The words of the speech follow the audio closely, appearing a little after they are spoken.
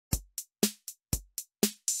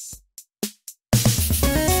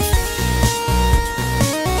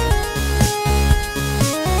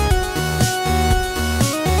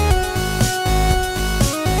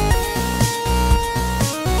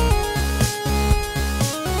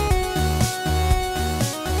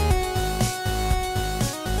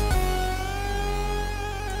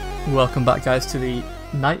Welcome back, guys, to the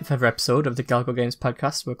 9th ever episode of the Galago Games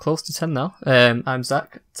podcast. We're close to 10 now. I'm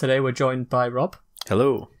Zach. Today we're joined by Rob.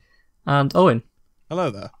 Hello. And Owen. Hello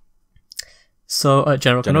there. So,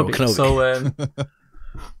 General Kenobi.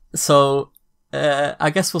 I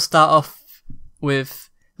guess we'll start off with...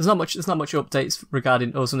 There's not much updates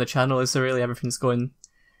regarding us on the channel, is there really? Everything's going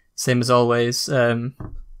same as always.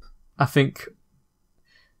 I think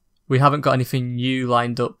we haven't got anything new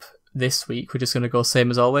lined up this week. We're just going to go same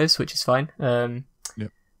as always, which is fine. Yep.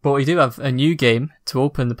 But we do have a new game to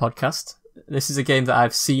open the podcast. This is a game that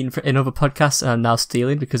I've seen in other podcasts and I'm now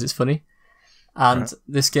stealing because it's funny. And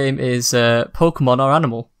This game is Pokemon or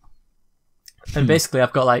Animal. And basically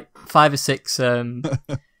I've got like a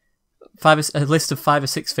list of 5 or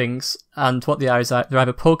 6 things, and what they are is they're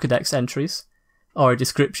either Pokedex entries or a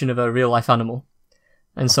description of a real life animal.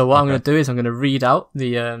 And so what I'm going to do is I'm going to read out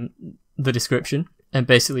the description, and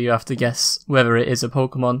basically you have to guess whether it is a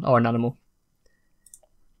Pokemon or an animal.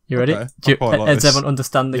 You ready? Does everyone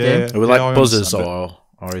understand the game? Are we like buzzers or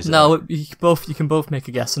is it? No, you can both make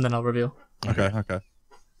a guess and then I'll reveal.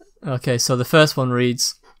 Okay, so the first one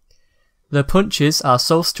reads: the punches are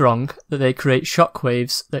so strong that they create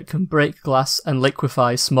shockwaves that can break glass and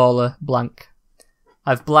liquefy smaller blank.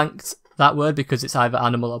 I've blanked that word because it's either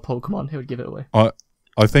animal or Pokemon. Who would give it away?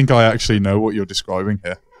 I think I actually know what you're describing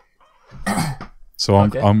here. So I'm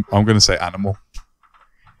going to say animal.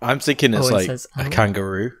 I'm thinking it's like a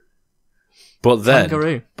kangaroo. But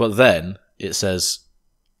then it says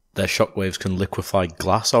their shockwaves can liquefy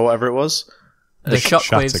glass or whatever it was. The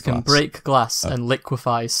shockwaves can break glass and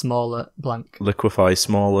liquefy smaller blank. Liquefy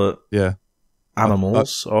smaller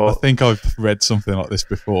animals. I think I've read something like this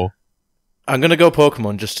before. I'm going to go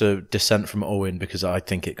Pokemon just to dissent from Owen because I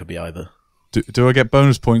think it could be either. Do I get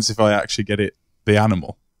bonus points if I actually get it the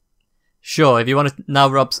animal? Sure. If you want to, now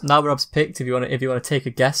Rob's picked. If you want to take a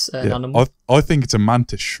guess at an animal, I think it's a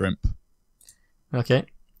mantis shrimp. Okay.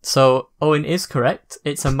 So Owen is correct.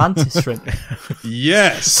 It's a mantis shrimp.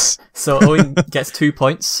 Yes. So Owen gets 2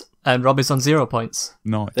 points, and Rob is on 0 points.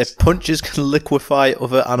 Nice. Their punches can liquefy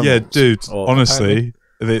other animals. Yeah, dude. Honestly,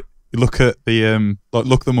 look at the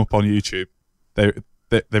look them up on YouTube. They're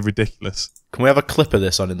ridiculous. Can we have a clip of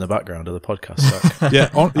this on in the background of the podcast?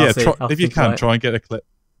 If you can, try and get a clip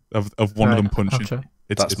of one of them punching.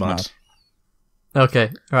 It's mad.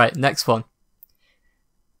 Okay, right. Next one.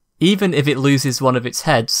 Even if it loses one of its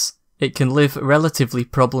heads, it can live relatively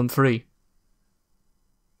problem-free.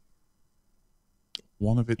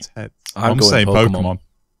 One of its heads. I'm saying Pokemon.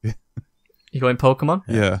 You going Pokemon?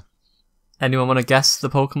 Yeah. Anyone want to guess the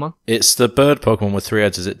Pokemon? It's the bird Pokemon with 3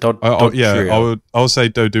 heads. Is it Dodrio? I'll say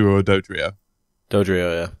Doduo or Dodrio.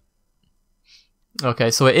 Dodrio, yeah.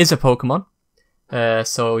 Okay, so it is a Pokemon.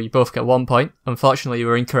 So you both get 1 point. Unfortunately, you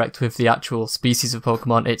were incorrect with the actual species of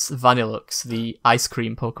Pokemon. It's Vanillux, the ice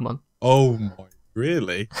cream Pokemon. Oh my,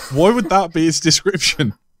 really? Why would that be its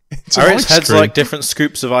description? Are its heads like different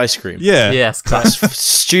scoops of ice cream? Yeah. Yes, that's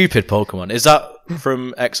stupid Pokemon. Is that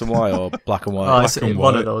from X and Y or Black and White? Oh, it's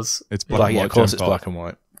one of those. It's black and white. Yeah, of course it's Black and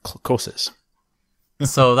White. Of course it's.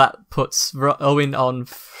 So that puts Owen on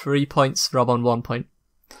 3 points, Rob on 1 point.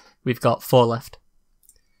 We've got 4 left.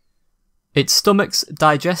 Its stomach's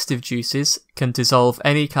digestive juices can dissolve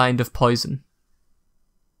any kind of poison.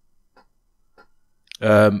 It's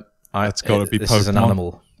got to be Pokemon. This is an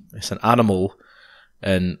animal. It's an animal,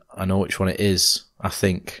 and I know which one it is, I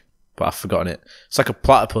think, but I've forgotten it. It's like a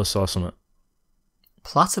platypus or something.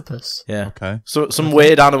 Platypus? Yeah. Okay. So some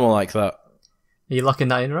weird animal like that. Are you locking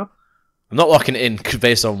that in, Rob? I'm not locking it in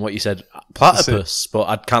based on what you said. Platypus, but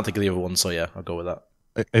I can't think of the other one, so yeah, I'll go with that.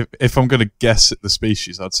 If I'm going to guess at the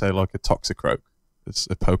species, I'd say like a Toxicroak. It's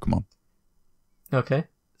a Pokemon. Okay.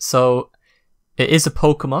 So it is a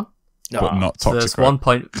Pokemon. But not Toxicroak.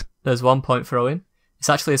 So there's 1 point for Owen. It's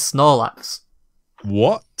actually a Snorlax.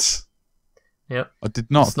 What? Yep. I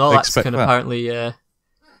did not Snorlax expect can that. apparently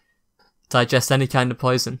digest any kind of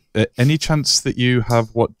poison. Any chance that you have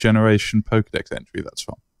what generation Pokedex entry that's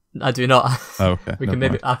from? I do not. Oh, okay.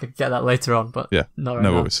 I could get that later on, but not right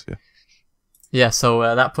now. Worries. Yeah. Yeah,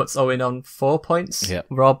 so that puts Owen on 4 points. Yeah.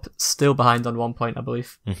 Rob still behind on 1 point, I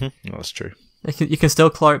believe. Mm-hmm. That's true. You can still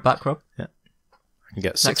claw it back, Rob. Yeah. I can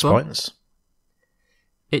get 6 points.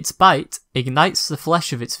 Its bite ignites the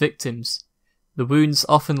flesh of its victims. The wounds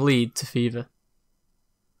often lead to fever.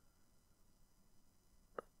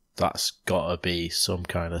 That's gotta be some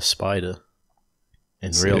kind of spider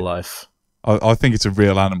in real life. I think it's a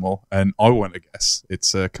real animal, and I want to guess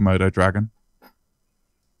it's a Komodo dragon.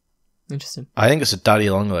 Interesting. I think it's a daddy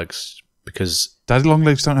longlegs because daddy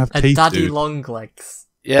longlegs don't have teeth. Daddy longlegs.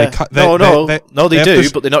 Yeah. They do,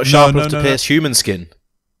 but they're not sharp enough to pierce human skin.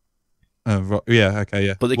 Yeah, okay,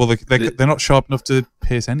 yeah. But they're not sharp enough to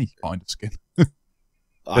pierce any kind of skin.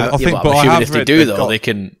 I'm assuming if they do, though, they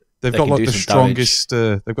can. They've got like the strongest.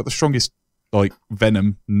 They've got the strongest like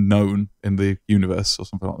venom known in the universe, or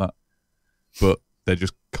something like that. But they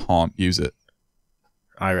just can't use it.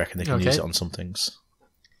 I reckon they can use it on some things.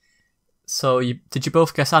 So did you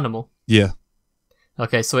both guess animal? Yeah.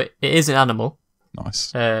 Okay, so it is an animal.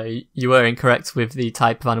 Nice. You were incorrect with the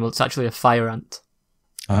type of animal. It's actually a fire ant.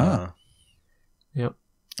 Ah. Yep.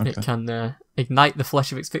 Okay. It can ignite the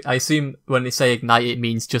flesh of its victim. I assume when they say ignite, it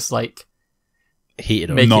means just like heat it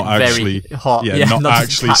up. Make not it actually very hot. Yeah, not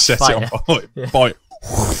actually set fire. it on fire.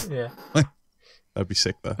 Yeah. That'd be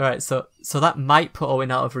sick though. Alright, so that might put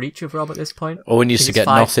Owen out of reach of Rob at this point. Owen used to get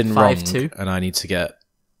nothing wrong, and I need to get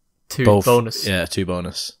 2 both, bonus. Yeah, 2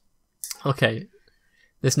 bonus. Okay.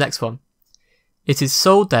 This next one. It is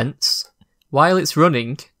so dense, while it's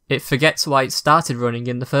running, it forgets why it started running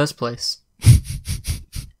in the first place.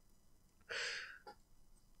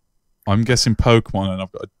 I'm guessing Pokemon, and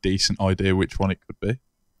I've got a decent idea which one it could be.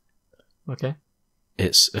 Okay.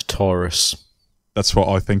 It's a Taurus. That's what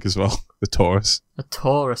I think as well. The Taurus. A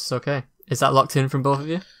Taurus, okay. Is that locked in from both of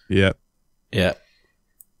you? Yeah. Yeah.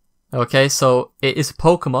 Okay, so it is a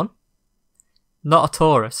Pokemon, not a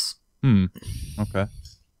Taurus. Okay.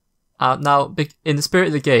 Now, in the spirit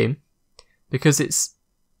of the game, because it's...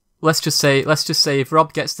 Let's just say if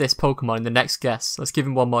Rob gets this Pokemon in the next guess, let's give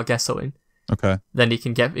him one more guess, Owen. Okay. Then he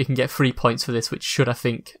can get 3 points for this, which should, I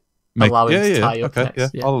think, allow him to tie up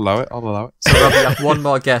next. Yeah. I'll allow it. So Rob, you have one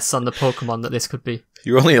more guess on the Pokemon that this could be.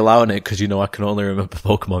 You're only allowing it because I can only remember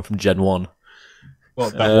Pokemon from Gen 1. Well,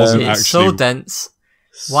 that wasn't it's actually... so dense,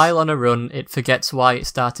 while on a run, it forgets why it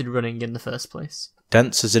started running in the first place.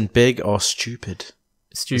 Dense as in big or stupid?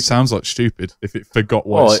 Stupid. It sounds like stupid if it forgot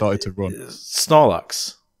why it started to run.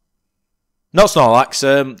 Snorlax. Not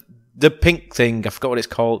Snorlax, the pink thing, I forgot what it's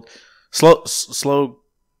called. Slow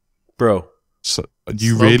bro. So, do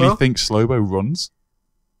you really think Slowbro runs?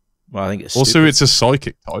 Well, I think it's also stupid. It's a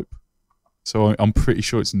psychic type, so I'm pretty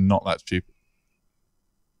sure it's not that stupid.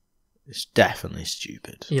 It's definitely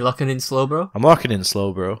stupid. Are you locking in Slowbro? I'm locking in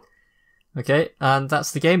Slowbro. Okay, and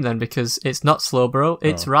that's the game then, because it's not Slowbro,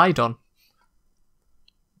 it's Rhydon.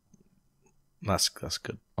 That's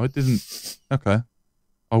good. I didn't... Okay.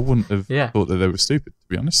 I wouldn't have thought that they were stupid, to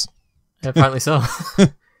be honest. Yeah, apparently so.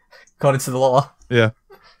 According to the law. Yeah.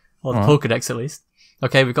 Or the Pokédex, at least.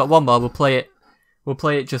 Okay, we've got one more. We'll play it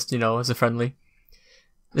just, as a friendly.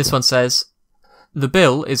 This one says, the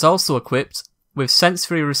bill is also equipped with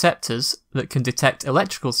sensory receptors that can detect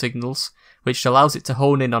electrical signals, which allows it to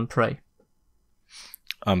hone in on prey.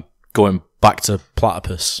 I'm going back to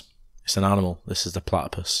platypus. It's an animal. This is the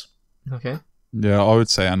platypus. Okay. Yeah, I would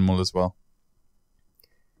say animal as well.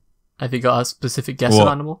 Have you got a specific guess on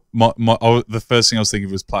animal? The first thing I was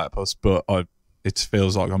thinking was platypus, but it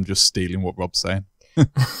feels like I'm just stealing what Rob's saying.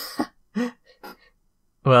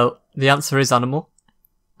 Well, the answer is animal,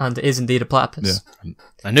 and it is indeed a platypus. Yeah.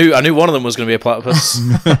 I knew one of them was going to be a platypus.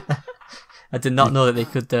 I did not know that they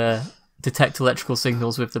could detect electrical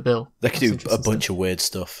signals with the bill. They could do a bunch of weird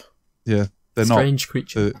stuff. Yeah, they're strange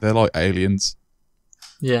creature. They're like aliens.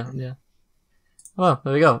 Yeah. Well,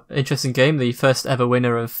 there we go. Interesting game. The first ever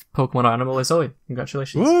winner of Pokemon or Animal is Owen.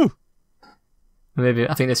 Congratulations. Woo! Maybe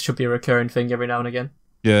I think this should be a recurring thing every now and again.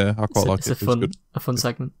 Yeah, I quite like it. It's a fun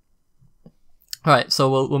segment. All right,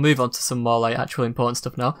 so we'll move on to some more actual important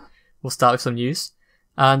stuff now. We'll start with some news,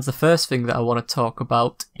 and the first thing that I want to talk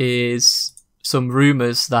about is some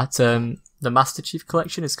rumors that the Master Chief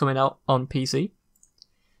Collection is coming out on PC.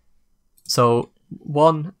 So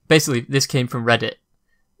basically, this came from Reddit.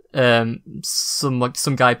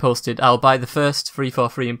 Some guy posted, I'll buy the first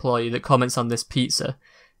 343 employee that comments on this pizza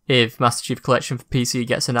if Master Chief Collection for PC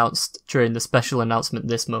gets announced during the special announcement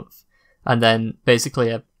this month. And then basically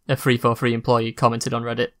a 343 employee commented on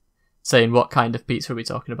Reddit saying, what kind of pizza are we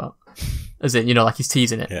talking about? As in, like he's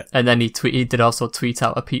teasing it. Yeah. And then he did also tweet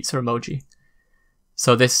out a pizza emoji.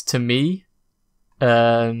 So this, to me,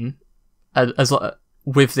 with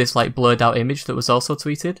this blurred out image that was also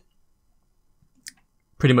tweeted,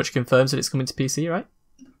 pretty much confirms that it's coming to PC, right?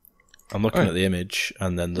 I'm looking at the image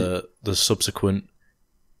and then the subsequent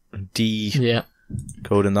D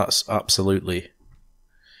code, and that's absolutely...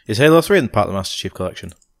 Is Halo 3 in part of the Master Chief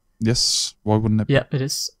Collection? Yes, why wouldn't it be? Yeah, it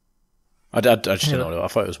is. I just didn't know. I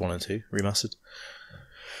thought it was 1 and 2 remastered.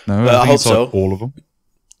 No, I hope so. All of them.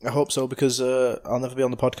 I hope so, because I'll never be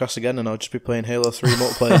on the podcast again and I'll just be playing Halo 3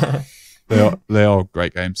 multiplayer. They are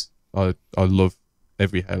great games. I love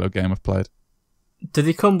every Halo game I've played. Did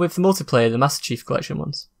they come with the multiplayer, the Master Chief Collection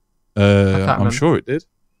ones? I'm sure it did.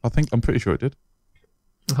 I'm pretty sure it did.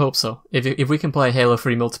 I hope so. If we can play Halo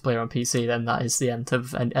 3 multiplayer on PC, then that is the end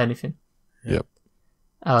of anything. Yep.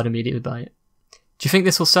 I would immediately buy it. Do you think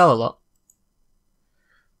this will sell a lot?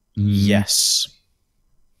 Yes.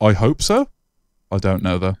 I hope so. I don't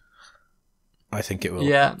know though. I think it will.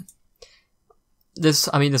 Yeah. There's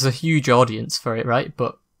a huge audience for it, right?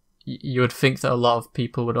 But you would think that a lot of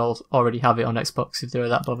people would already have it on Xbox if they were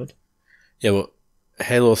that bothered. Yeah, well,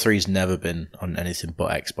 Halo 3's never been on anything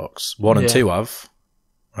but Xbox. 1 and 2 have.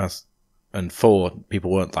 And 4,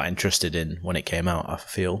 people weren't that interested in when it came out, I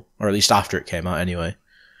feel. Or at least after it came out anyway.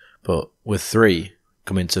 But with 3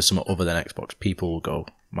 coming to something other than Xbox, people will go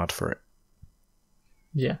mad for it.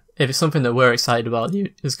 Yeah. If it's something that we're excited about,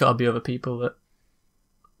 there's got to be other people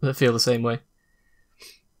that feel the same way.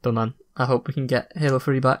 But man, I hope we can get Halo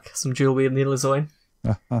 3 back. Some dual wield needle Zoin.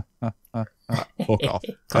 Fuck off.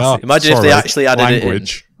 Imagine if they actually added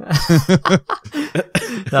language. it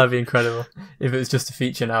in. That'd be incredible. If it was just a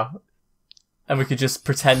feature now. And we could just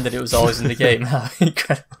pretend that it was always in the game. That'd be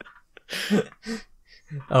incredible.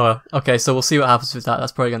 Oh well. Okay, so we'll see what happens with that.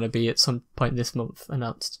 That's probably going to be at some point this month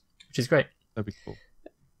announced, which is great. That'd be cool.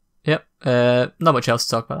 Yep. Not much else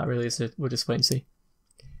to talk about that really, so we'll just wait and see.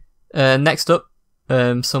 Next up,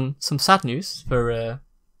 some sad news for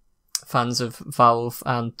fans of Valve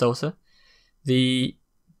and Dota. The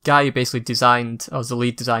guy who basically designed, or was the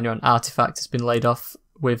lead designer on Artifact, has been laid off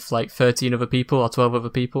with like 13 other people or 12 other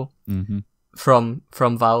people from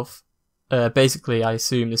Valve. Basically, I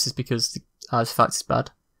assume this is because the Artifact is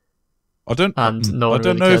bad. I don't know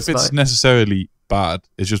if it's necessarily bad.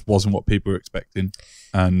 It just wasn't what people were expecting,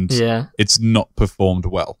 and it's not performed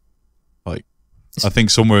well. Like, I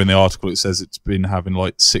think somewhere in the article it says it's been having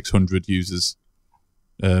like 600 users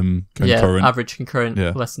concurrent. Yeah, average concurrent,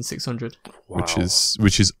 less than 600. Wow.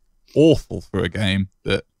 Which is awful for a game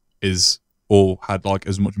that is or had like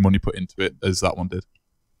as much money put into it as that one did.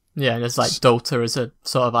 Yeah, and there's like Dota as a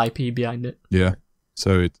sort of IP behind it. Yeah,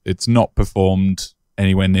 so it's not performed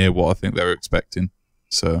anywhere near what I think they were expecting.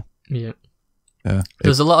 So yeah.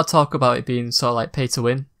 There's a lot of talk about it being sort of like pay to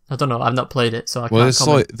win. I don't know. I've not played it, so I can't comment.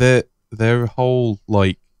 Well, it's like their whole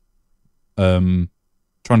like trying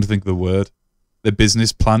to think of the word, the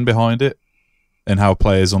business plan behind it, and how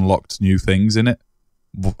players unlocked new things in it.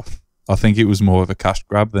 I think it was more of a cash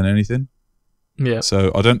grab than anything. Yeah.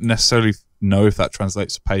 So I don't necessarily know if that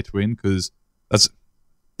translates to pay to win, because that's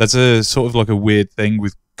a sort of like a weird thing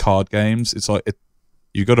with card games. It's like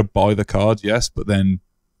you got to buy the card, yes, but then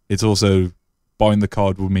it's also buying the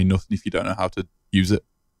card will mean nothing if you don't know how to use it.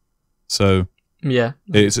 So yeah,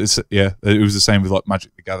 it was the same with like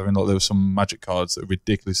Magic the Gathering. Like there were some Magic cards that are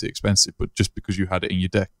ridiculously expensive, but just because you had it in your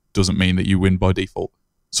deck doesn't mean that you win by default.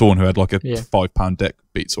 Someone who had like a £5 deck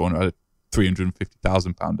beat someone who had a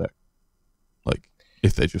 £350,000 deck. Like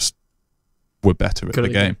if they just were better at the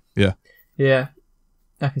game. Yeah,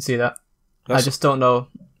 I can see that. I just don't know.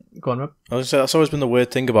 Go on, Rob. I was gonna say, that's always been the weird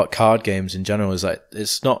thing about card games in general, is that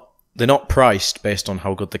they're not priced based on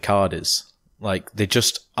how good the card is. Like, they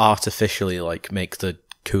just artificially like make the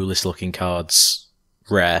coolest looking cards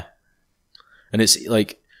rare. And it's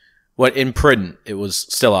like, when in print it was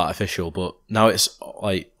still artificial, but now it's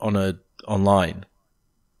like online.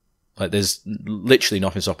 Like, there's literally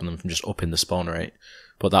nothing stopping them from just upping the spawn rate,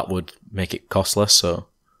 but that would make it costless. So,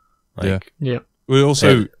 like, yeah. We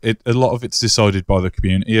also a lot of it's decided by the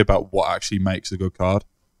community about what actually makes a good card.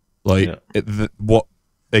 Like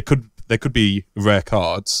there could be rare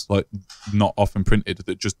cards, like not often printed,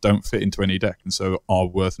 that just don't fit into any deck and so are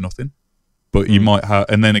worth nothing. But you might have,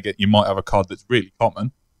 and then again, you might have a card that's really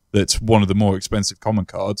common, that's one of the more expensive common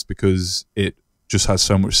cards because it just has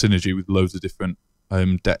so much synergy with loads of different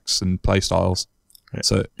decks and play styles. Yeah.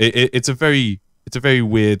 So it's a very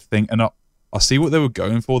weird thing, and I see what they were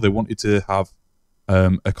going for. They wanted to have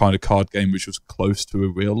a kind of card game which was close to a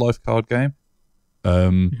real life card game,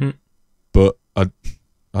 but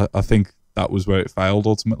I think that was where it failed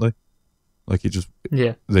ultimately. Like they just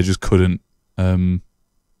couldn't.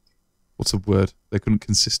 What's the word? They couldn't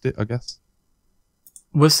consist it, I guess.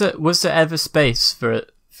 Was there ever space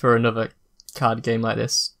for another card game like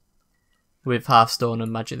this, with Hearthstone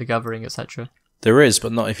and Magic the Gathering, etc.? There is,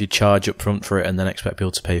 but not if you charge up front for it and then expect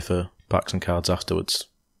people to pay for packs and cards afterwards.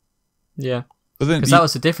 Yeah, because that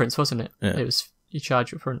was the difference, wasn't it? Yeah. It was you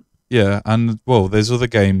charge up front. Yeah, and well, there's other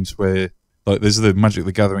games where, like, there's the Magic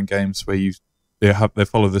the Gathering games where they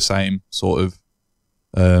follow the same sort of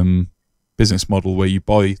business model where you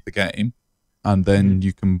buy the game and then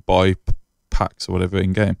you can buy packs or whatever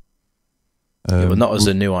in game. But not as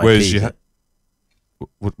a new IP. Whereas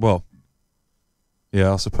well,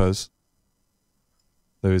 yeah, I suppose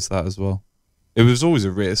there is that as well. It was always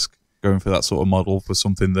a risk. going for that sort of model for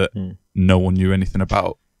something that no one knew anything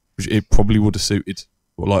about. Which it probably would have suited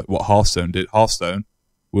like what Hearthstone did. Hearthstone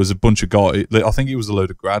was a bunch of guys. I think it was a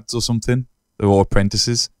load of grads or something. They were all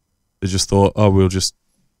apprentices. They just thought, oh, we'll just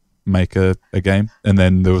make a game, and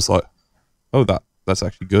then there was like, oh, that's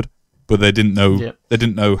actually good, but they didn't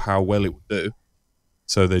know how well it would do,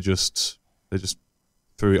 so they just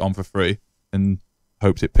threw it on for free and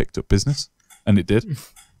hoped it picked up business, and it did.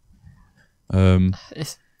 But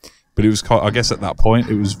it was I guess at that point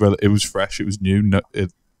it was fresh, it was new.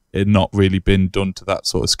 It had not really been done to that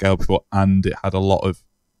sort of scale before, and it had a lot of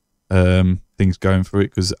things going for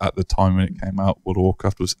it, because at the time when it came out, World of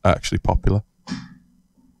Warcraft was actually popular.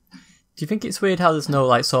 Do you think it's weird how there's no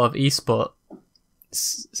like sort of esport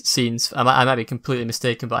scenes? I might be completely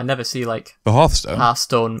mistaken, but I never see like for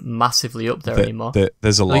Hearthstone massively up there anymore.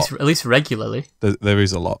 There's a lot, at least regularly. There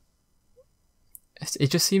is a lot.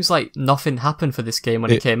 It just seems like nothing happened for this game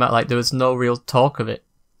when it came out. Like there was no real talk of it.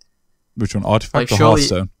 Which one, Artifact like, or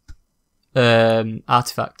Hearthstone?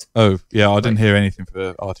 Artifact. Oh yeah, I didn't hear anything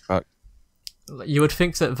for Artifact. You would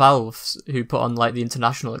think that Valve, who put on like the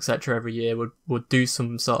International etc. every year, would do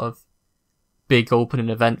some sort of big opening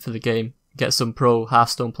event for the game, get some pro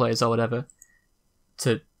Hearthstone players or whatever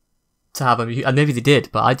to have them, and maybe they did,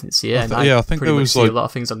 but I didn't see it. I think there was see like a lot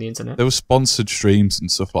of things on the internet. There were sponsored streams and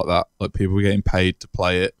stuff like that, like people were getting paid to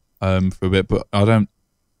play it for a bit, but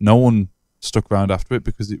no one stuck around after it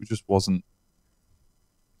because it just wasn't.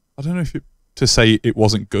 I don't know if to say it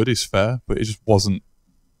wasn't good is fair, but it just wasn't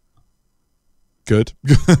good.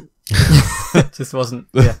 just wasn't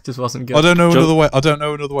good. I don't know another way. I don't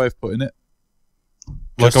know another way of putting it.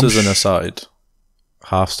 Just as an aside,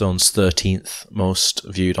 Hearthstone's 13th most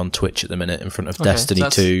viewed on Twitch at the minute, in front of Destiny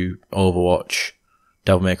 2, Overwatch,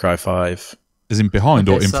 Devil May Cry 5. Is in behind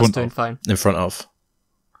or in front of? Fine. In front of.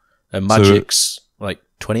 And Magic's like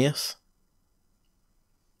 20th.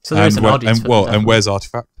 So there is an audience for them, and where's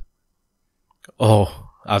Artifact? Oh,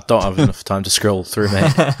 I don't have enough time to scroll through,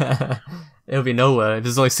 mate. It'll be nowhere. If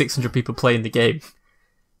there's only 600 people playing the game,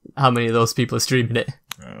 how many of those people are streaming it?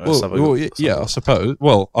 I suppose.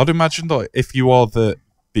 Well, I'd imagine that if you are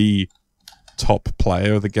the top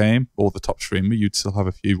player of the game or the top streamer, you'd still have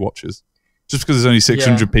a few watchers. Just because there's only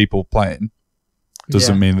 600 people playing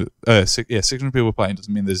doesn't mean that 600 people playing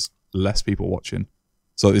doesn't mean there's less people watching.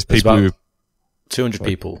 So there's people who 200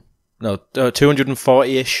 people. No,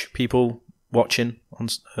 240-ish people watching on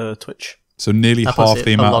Twitch. So nearly half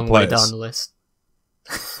the amount of players. A long way down the list.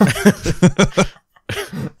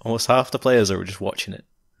 Almost half the players are just watching it.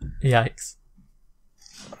 Yikes.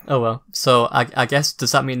 Oh well. So I guess,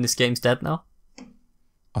 does that mean this game's dead now?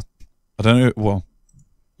 I don't know. Well,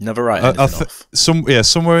 never write anything off.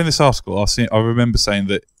 Somewhere in this article, I remember saying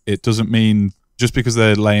that it doesn't mean just because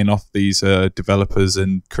they're laying off these developers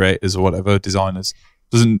and creators or whatever, designers,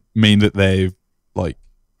 doesn't mean that they've like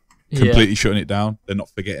completely shutting it down. They're not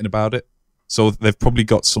forgetting about it. So they've probably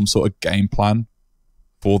got some sort of game plan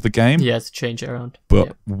for the game. Yeah, to change it around.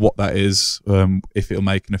 But what that is, if it'll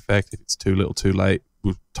make an effect, if it's too little, too late,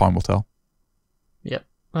 time will tell. Yep.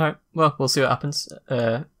 All right. Well, we'll see what happens.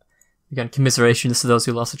 Again, commiserations to those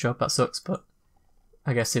who lost a job. That sucks, but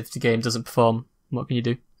I guess if the game doesn't perform, what can you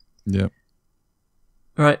do? Yeah.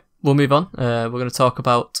 All right. We'll move on. We're going to talk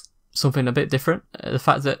about something a bit different. The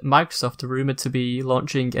fact that Microsoft are rumoured to be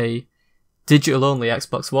launching a digital-only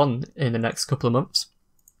Xbox One in the next couple of months.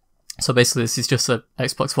 So basically this is just a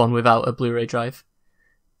Xbox One without a Blu-ray drive.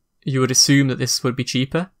 You would assume that this would be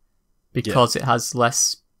cheaper because it has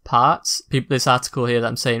less parts. This article here that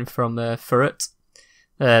I'm saying from Furret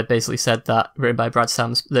basically said that, written by Brad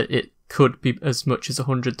Sams, that it could be as much as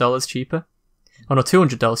 $100 cheaper. Oh no,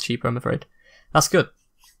 $200 cheaper, I'm afraid. That's good.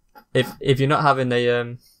 If you're not having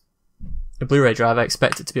a Blu-ray drive, I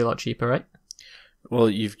expect it to be a lot cheaper, right? Well,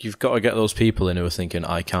 you've got to get those people in who are thinking,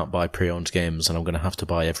 I can't buy pre-owned games and I'm going to have to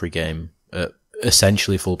buy every game at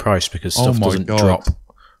essentially full price because stuff doesn't drop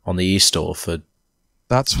on the eStore for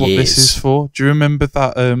That's what this is for. Do you remember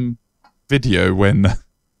that video when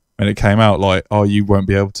it came out, like, oh, you won't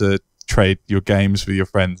be able to trade your games with your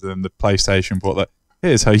friends, and then the PlayStation brought that,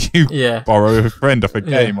 here's how you borrow a friend off a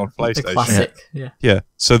game on PlayStation. The classic, yeah.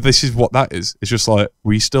 So this is what that is. It's just like,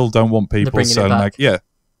 we still don't want people selling like,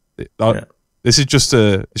 this is just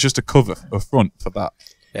a cover, a front for that.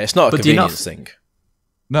 Yeah, it's not a convenience thing.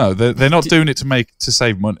 No, they're not doing it to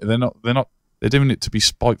save money. They're doing it to be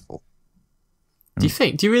spiteful. Do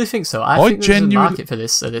you really think so? I think there's a market for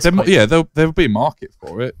this at this point. Yeah, there'll be a market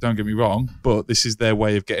for it, don't get me wrong, but this is their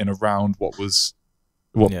way of getting around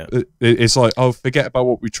it's like, oh, forget about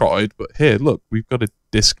what we tried, but here, look, we've got a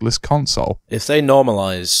discless console. If they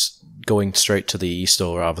normalise going straight to the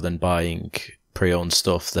eStore rather than buying pre-owned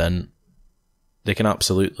stuff, then they can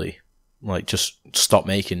absolutely just stop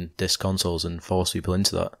making disc consoles and force people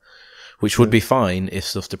into that, which would be fine if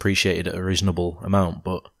stuff depreciated at a reasonable amount.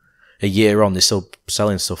 But a year on, they're still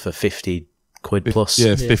selling stuff for 50 quid plus.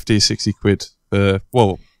 Yeah, 50, 60 quid.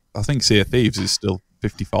 Well, I think Sea of Thieves is still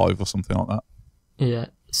 55 or something like that. Yeah.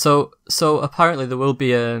 So apparently there will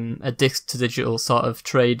be a disc to digital sort of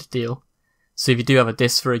trade deal. So if you do have a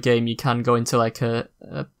disc for a game, you can go into like a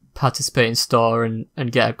participating store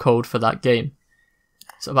and get a code for that game.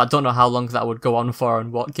 So but I don't know how long that would go on for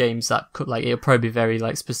and what games that could, it'll probably be very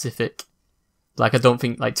specific. I don't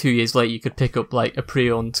think 2 years later you could pick up a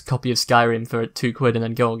pre-owned copy of Skyrim for £2 and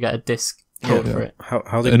then go and get a disc code for it. How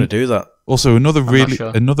are they going to do that? Also, another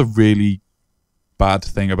really bad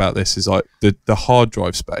thing about this is the hard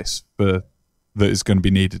drive space that is going to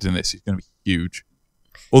be needed in this is going to be huge.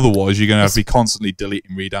 Otherwise, you're going to have to be constantly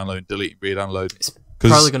deleting, re-downloading. It's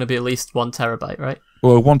probably going to be at least 1 terabyte, right?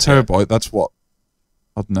 Well, 1 terabyte, that's what?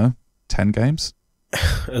 I don't know, 10 games?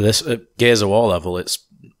 This Gears of War level, it's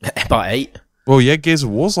about 8. Well, yeah, Gears of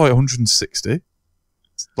War's 160.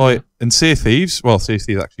 And Sea of Thieves, Sea of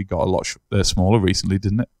Thieves actually got a lot smaller recently,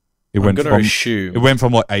 didn't it? It went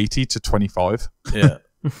from 80 to 25. Yeah.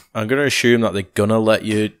 I'm going to assume that they're going to let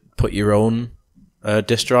you put your own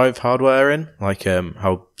disk drive hardware in,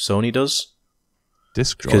 how Sony does.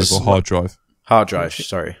 Disk drive or hard drive? Hard drive,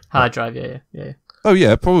 sorry. Hard drive, yeah. Oh,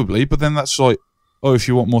 yeah, probably. But then that's if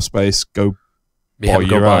you want more space, go buy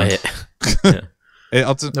your own. Buy it. Yeah.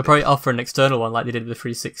 They'll probably offer an external one like they did with the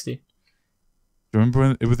 360. Do you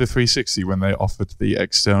remember with the 360 when they offered the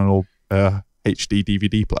external HD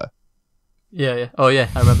DVD player? Yeah. Oh, yeah,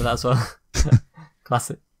 I remember that as well.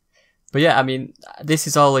 Classic. But yeah, I mean, this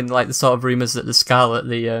is all in the sort of rumours that the Scarlet,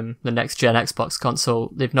 the next gen Xbox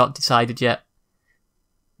console, they've not decided yet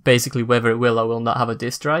basically whether it will or will not have a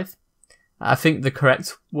disc drive. I think the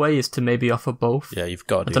correct way is to maybe offer both. Yeah, you've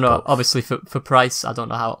got to I don't know, obviously for price, I don't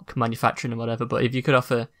know how manufacturing and whatever, but if you could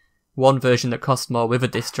offer one version that costs more with a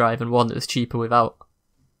disc drive and one that was cheaper without,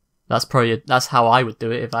 that's how I would do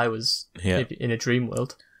it if I was in a dream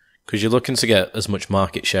world. Because you're looking to get as much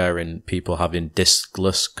market share in people having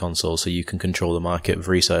discless consoles so you can control the market of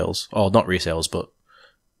resales. Or not resales, but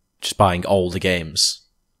just buying older games.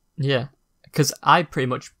 Yeah, because I pretty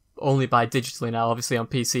much only buy digitally now, obviously on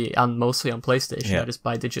PC and mostly on PlayStation. Yeah. I just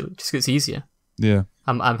buy digitally just 'cause it's easier. Yeah.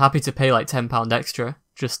 I'm happy to pay £10 extra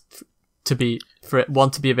just to be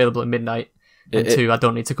available at midnight, and two, I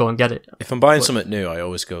don't need to go and get it. If I'm buying something new, I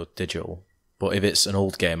always go digital. But if it's an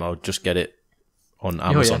old game, I'll just get it on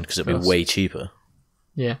Amazon because it'll be way cheaper.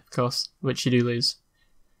 Yeah, of course, which you do lose.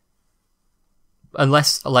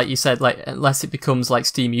 Unless, like you said, unless it becomes like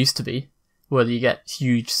Steam used to be, where you get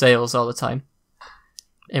huge sales all the time.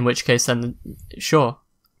 In which case, then, sure,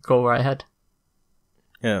 go right ahead.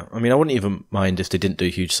 Yeah, I mean, I wouldn't even mind if they didn't do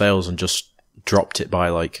huge sales and just dropped it by,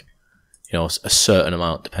 a certain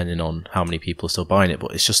amount, depending on how many people are still buying it.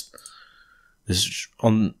 But it's just,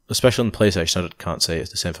 especially on the PlayStation, I can't say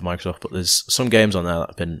it's the same for Microsoft, but there's some games on there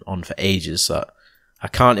that have been on for ages that I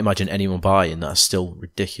can't imagine anyone buying that are still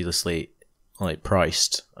ridiculously,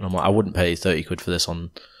 priced. And I'm I wouldn't pay 30 quid for this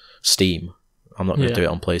on Steam. I'm not going to do it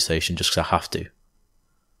on PlayStation just because I have to.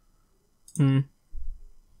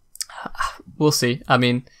 We'll see. I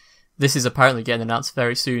mean, this is apparently getting announced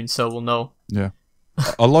very soon, so we'll know. Yeah,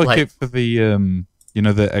 I like it for the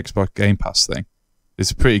the Xbox Game Pass thing.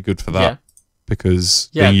 It's pretty good for that because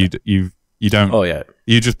then you don't. Oh yeah,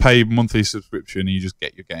 you just pay monthly subscription and you just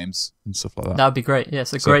get your games and stuff like that. That would be great. Yeah,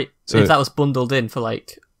 so great if that was bundled in for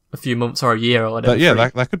a few months or a year or whatever.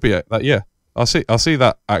 That could be it. I'll see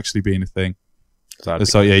that actually being a thing.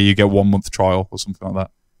 It's you get 1 month trial or something like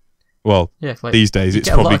that. Well, these days it's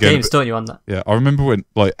probably getting games, don't you, on that? Yeah, I remember when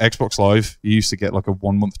Xbox Live, you used to get a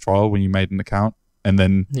 1 month trial when you made an account, and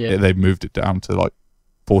then they moved it down to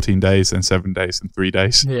 14 days, then 7 days, and 3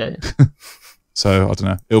 days. Yeah. So I don't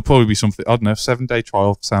know. It'll probably be something. I don't know. 7-day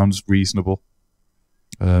trial sounds reasonable.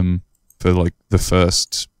 For the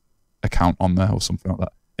first account on there or something like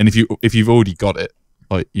that. And if you've already got it,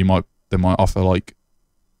 they might offer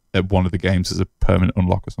one of the games as a permanent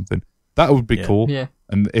unlock or something. That would be cool. Yeah.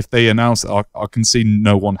 And if they announce it, I can see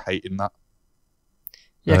no one hating that.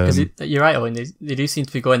 Yeah, because you're right, Owen. They do seem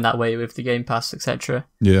to be going that way with the Game Pass, etc.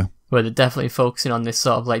 Yeah. Where they're definitely focusing on this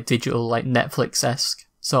sort of digital, Netflix-esque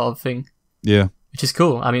sort of thing. Yeah. Which is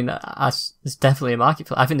cool. I mean, there's definitely a market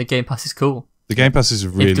for it. I think the Game Pass is cool. The Game Pass is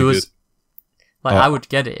really good. I would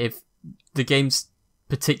get it if the games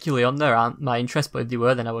particularly on there aren't my interest, but if they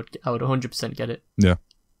were, then I would 100% get it. Yeah.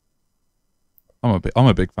 I'm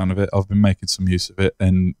a big fan of it. I've been making some use of it,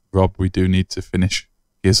 and Rob, we do need to finish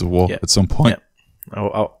Gears of War at some point. Yeah.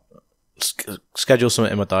 I'll schedule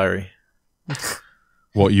something in my diary.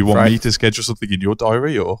 What, you want me to schedule something in your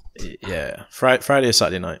diary, or? Yeah, Friday or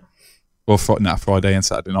Saturday night. Well, Friday and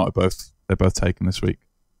Saturday night they're both taken this week.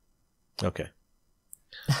 Okay.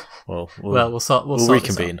 Well, we'll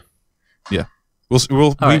reconvene. Yeah, we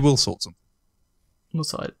will sort something. We'll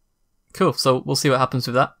sort it. Cool. So we'll see what happens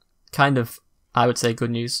with that. Kind of, I would say,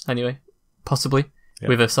 good news. Anyway, possibly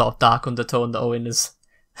with a sort of dark undertone that Owen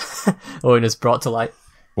has brought to light.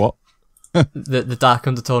 What? the dark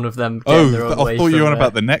undertone of them. Getting their own I way thought you were on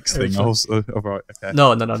about the next originally. thing. I was right. Okay.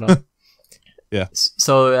 No. Yeah.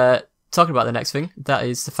 So talking about the next thing, that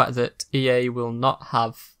is the fact that EA will not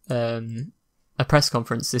have a press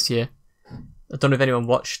conference this year. I don't know if anyone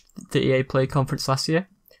watched the EA Play conference last year.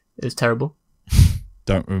 It was terrible.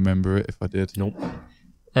 Don't remember it if I did. Nope.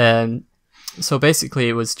 So basically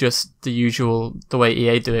it was just the way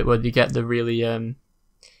EA do it, where you get the really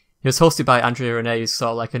it was hosted by Andrea Renee, who's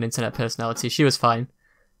sort of like an internet personality. She was fine,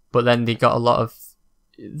 but then they got a lot of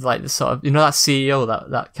like the sort of, that CEO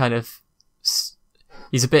that kind of,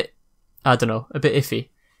 he's a bit, I don't know, a bit iffy,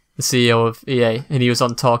 the CEO of EA, and he was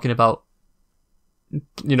on talking about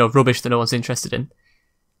rubbish that no one's interested in.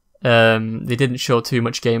 They didn't show too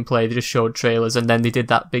much gameplay, they just showed trailers, and then they did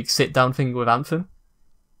that big sit down thing with Anthem,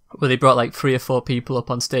 where they brought like 3 or 4 people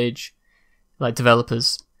up on stage, like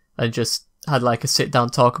developers, and just had like a sit down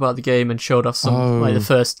talk about the game and showed off some like the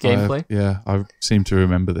first gameplay. I seem to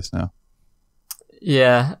remember this now.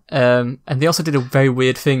 Yeah, and they also did a very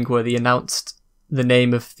weird thing where they announced the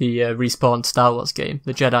name of the Respawn Star Wars game,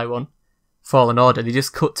 the Jedi one, Fallen Order. They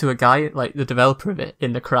just cut to a guy, like the developer of it,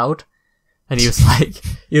 in the crowd. And he was like,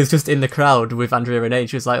 he was just in the crowd with Andrea Renee.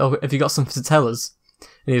 She was like, "Oh, have you got something to tell us?"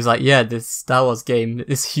 And he was like, "Yeah, this Star Wars game,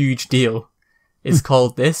 this huge deal, is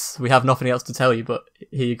called this. We have nothing else to tell you, but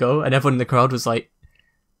here you go." And everyone in the crowd was like,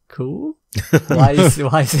 "Cool. Why is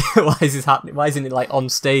this happening? Why isn't it like on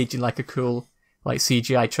stage in like a cool like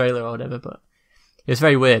CGI trailer or whatever?" But it was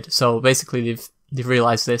very weird. So basically, they've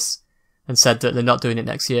realized this and said that they're not doing it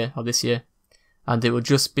next year or this year, and it will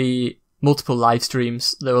just be multiple live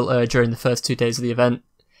streams that will air during the first 2 days of the event,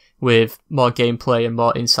 with more gameplay and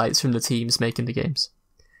more insights from the teams making the games,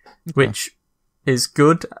 which is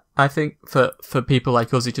good, I think, for people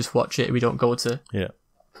like us who just watch it. We don't go to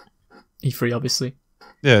E3, obviously.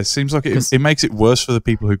 Yeah, it seems like it makes it worse for the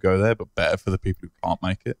people who go there, but better for the people who can't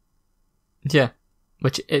make it. Yeah,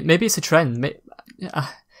 maybe it's a trend. Do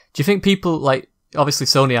you think people, like, obviously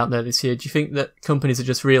Sony out there this year, do you think that companies are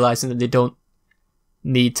just realising that they don't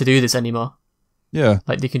need to do this anymore? Yeah.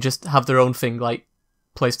 Like, they can just have their own thing, like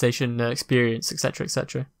PlayStation Experience, etc.,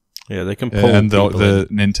 etc. Yeah, they can pull and the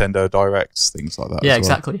in. Nintendo Directs, things like that. Yeah, as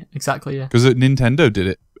well. exactly, yeah. Because Nintendo did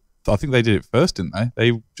it. I think they did it first, didn't they?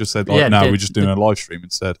 They just said, like, no, we're just doing a live stream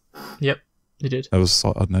instead. Yep, they did. That was,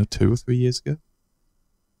 I don't know, 2 or 3 years ago.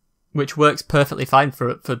 Which works perfectly fine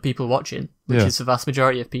for people watching, which is the vast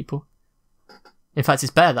majority of people. In fact,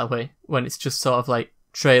 it's better that way, when it's just sort of like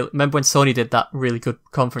trailer. Remember when Sony did that really good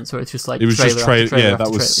conference where it's just like, it was trailer just trailer. Yeah, that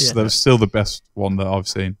was still the best one that I've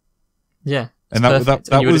seen. Yeah, and that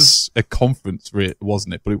was a conference,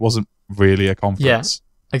 wasn't it? But it wasn't really a conference.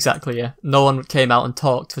 Yeah, exactly. Yeah, no one came out and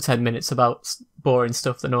talked for 10 minutes about boring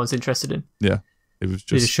stuff that no one's interested in. Yeah, it was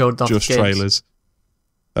just showed off just trailers.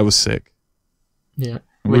 That was sick. Yeah,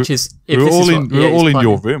 which is we were all in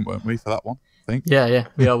your room, weren't we, for that one? I think. Yeah,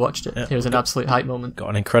 we all watched it. It was an absolute hype moment. Got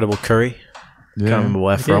an incredible curry. Yeah. Can't remember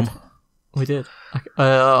where from. We did.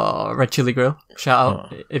 Red Chili Grill. Shout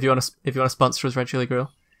out if you want to sponsor us, Red Chili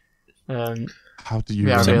Grill. How do you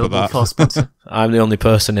remember that? For sponsor. I'm the only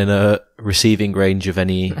person in a receiving range of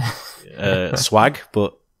any swag,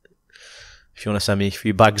 but if you want to send me a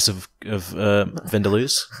few bags of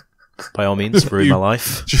Vindaloos, by all means, ruin my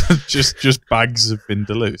life. just bags of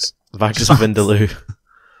Vindaloos. Bags of Vindaloo.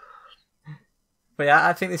 But yeah,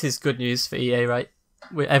 I think this is good news for EA, right?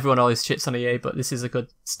 Everyone always chits on EA, but this is a good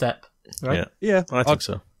step, right? Yeah, I think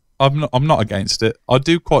so. I'm not against it. I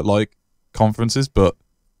do quite like conferences, but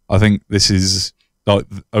I think this is, like,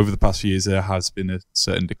 over the past few years there has been a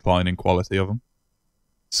certain decline in quality of them.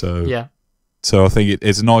 So I think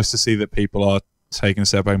it's nice to see that people are taking a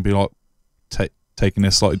step back and be like taking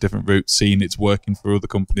a slightly different route, seeing it's working for other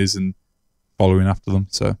companies and following after them.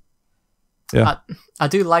 So yeah, I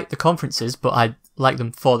do like the conferences, but I like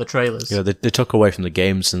them for the trailers. Yeah, they took away from the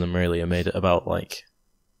games in them, really, and made it about, like,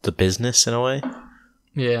 the business in a way.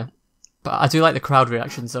 Yeah, but I do like the crowd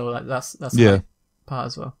reactions, though. Like, that's the part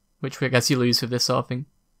as well, which I guess you lose with this sort of thing.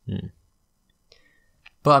 Mm.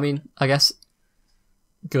 But I mean, I guess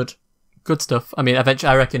good good stuff. I mean, eventually,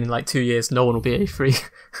 I reckon in like 2 years, no one will be A3.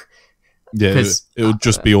 Yeah, it'll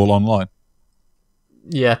just be all online.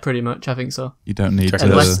 Yeah, pretty much. I think so. You don't need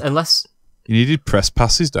unless you needed press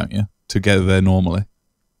passes, don't you, to get there normally?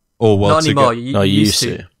 Or not anymore. You used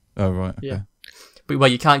to. Oh right. Okay. Yeah,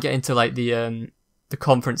 but you can't get into like the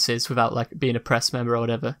conferences without like being a press member or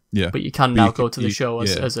whatever. Yeah. But you can now go to the show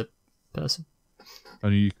as a person.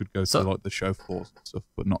 Only you could go to like the show floors and stuff,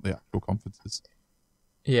 but not the actual conferences.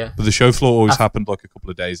 Yeah. But the show floor always happened like a couple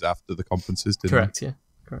of days after the conferences, didn't it? Correct. Yeah.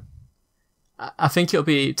 Correct. I think it'll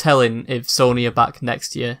be telling if Sony are back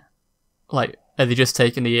next year. Like, are they just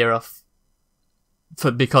taking a year off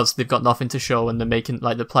because they've got nothing to show and they're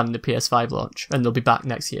planning the PS5 launch and they'll be back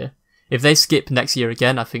next year. If they skip next year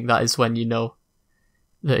again, I think that is when you know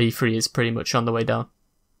that E3 is pretty much on the way down.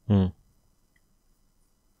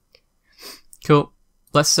 Cool.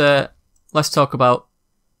 Let's talk about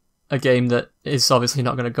a game that is obviously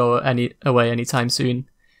not going to go away anytime soon.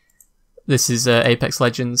 This is Apex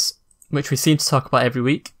Legends, which we seem to talk about every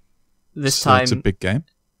week. This time it's a big game.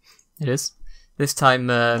 It is. This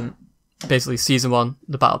time, basically Season 1,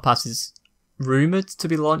 the Battle Pass is rumoured to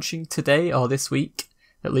be launching today or this week,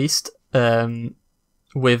 at least,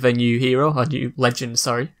 with a new legend,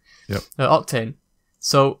 sorry. Yep. Octane.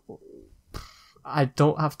 So, I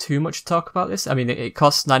don't have too much to talk about this. I mean, it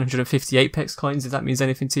costs 950 Apex coins, if that means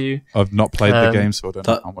anything to you. I've not played the game, so I don't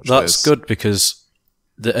know how much that's good, because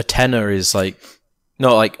a tenner is like...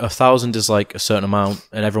 No, like 1,000 is like a certain amount,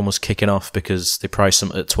 and everyone was kicking off because they priced them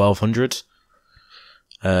at 1,200,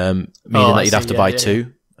 meaning that you'd have to buy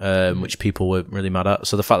two, which people were really mad at.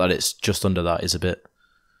 So the fact that it's just under that is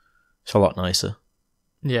it's a lot nicer.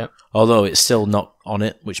 Yeah. Although it's still not on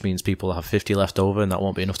it, which means people will have 50 left over, and that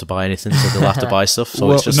won't be enough to buy anything, so they'll have to buy stuff.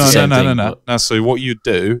 So it's just the same thing. No. So what you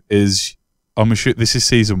do is, this is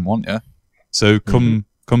Season 1, yeah? So come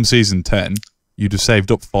Season 10, you'd have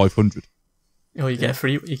saved up 500. Or you get a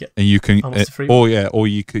free, and you can, or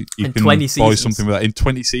you can buy seasons. something with that in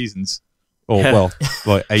 20 seasons, or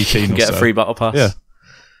like 18. You or get so. a free battle pass. Yeah,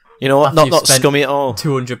 you know what? Not scummy at all.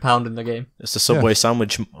 £200 in the game. It's the Subway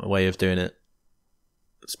sandwich way of doing it.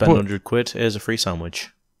 Spend £100. Here's a free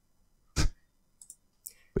sandwich. But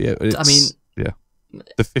yeah,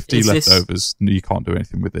 the 50 leftovers. You can't do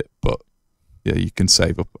anything with it, but yeah, you can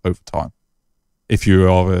save up over time if you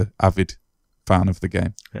are an avid fan of the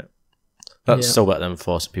game. Yeah. That's still better than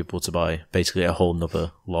forcing people to buy basically a whole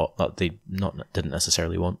nother lot that they didn't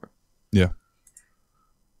necessarily want. Yeah.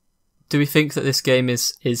 Do we think that this game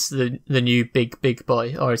is the new big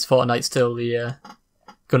boy, or is Fortnite still the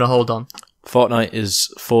gonna hold on? Fortnite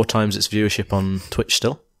is 4 times its viewership on Twitch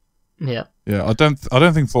still. Yeah. Yeah, I don't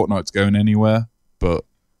think Fortnite's going anywhere, but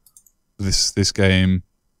this game,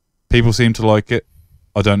 people seem to like it.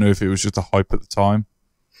 I don't know if it was just a hype at the time.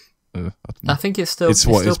 I think it's still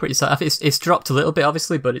pretty solid. I think it's dropped a little bit,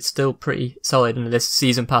 obviously, but it's still pretty solid, and this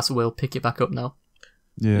season pass will pick it back up now.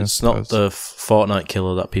 Yeah, it's not the Fortnite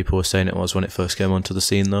killer that people were saying it was when it first came onto the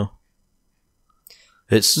scene, though.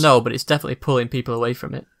 But it's definitely pulling people away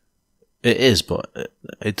from it. It is, but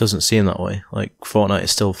it doesn't seem that way. Like, Fortnite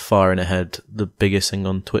is still far and ahead, the biggest thing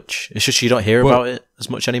on Twitch. It's just you don't hear about it as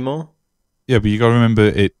much anymore. Yeah, but you got to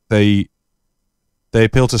remember they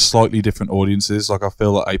appeal to slightly different audiences. Like, I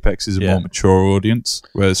feel that Apex is a more mature audience,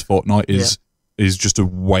 whereas Fortnite is just a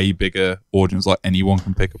way bigger audience. Like, anyone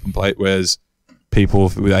can pick up and play it. Whereas people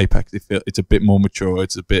with Apex, they feel it's a bit more mature.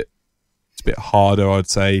 It's a bit harder, I'd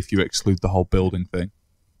say, if you exclude the whole building thing.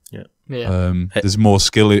 Yeah. There's more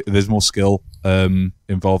skill. There's more skill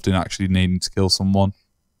involved in actually needing to kill someone,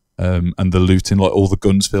 and the looting. Like, all the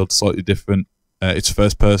guns feel slightly different. It's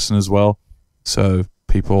first person as well, so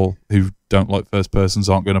people who don't like first persons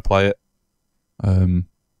aren't going to play it. So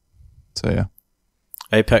yeah,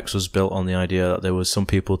 Apex was built on the idea that there was some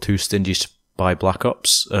people too stingy to buy Black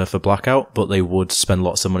Ops for Blackout, but they would spend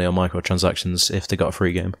lots of money on microtransactions if they got a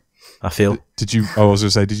free game. I feel. Did you? I was going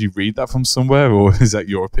to say, did you read that from somewhere, or is that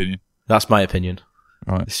your opinion? That's my opinion.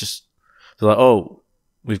 Right. It's just they're like, oh,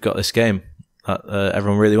 we've got this game that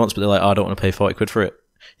everyone really wants, but they're like, I don't want to pay £40 for it.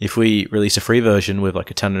 If we release a free version with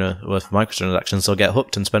like a tenner worth of microtransactions, they'll get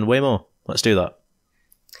hooked and spend way more. Let's do that.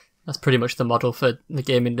 That's pretty much the model for the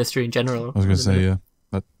game industry in general. I was going to say, yeah,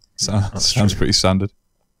 that sounds pretty standard.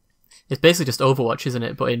 It's basically just Overwatch, isn't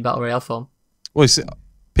it? But in Battle Royale form. Well,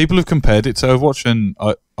 people have compared it to Overwatch, and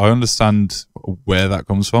I understand where that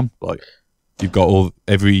comes from. Like, you've got all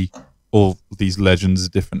these legends,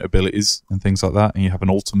 different abilities and things like that, and you have an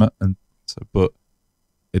ultimate, and so, but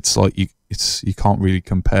it's like you can't really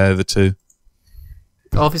compare the two.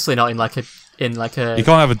 Obviously not in like a you can't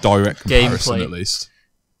have a direct comparison gameplay. at least,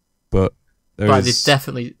 but there's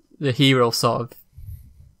the hero sort of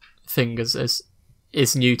thing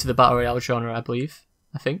is new to the battle royale genre, I believe.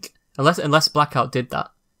 I think unless Blackout did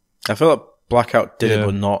that. I feel like Blackout did it,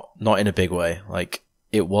 but not in a big way. Like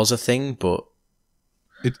it was a thing, but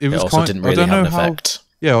it also didn't really have an effect.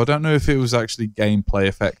 Yeah, I don't know if it was actually gameplay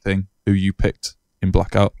affecting who you picked in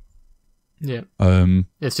Blackout. Yeah.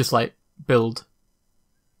 It's just like build.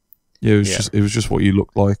 Yeah, it was just what you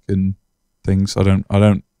looked like and things.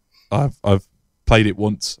 I've played it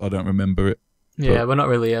once. I don't remember it. Yeah, we're not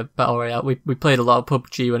really a battle royale. We played a lot of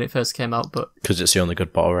PUBG when it first came out, but because it's the only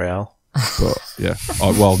good battle royale. But yeah,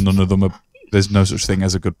 well, none of them are. There's no such thing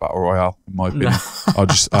as a good battle royale, in my opinion. I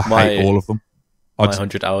hate all of them. My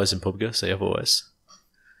 100 hours in PUBG say otherwise.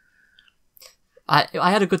 We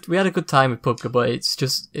had a good time with PUBG, but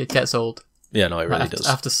it gets old. Yeah, no, it really does.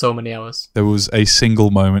 After so many hours. There was a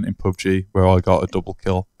single moment in PUBG where I got a double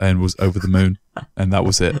kill and was over the moon, and that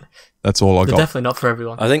was it. That's all I got. Definitely not for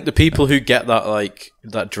everyone. I think the people who get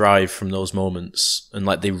that drive from those moments and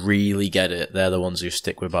they really get it, they're the ones who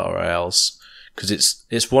stick with battle royales, because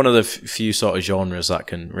it's one of the few sort of genres that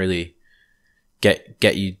can really get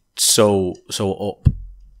you so up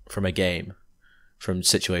from a game, from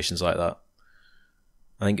situations like that.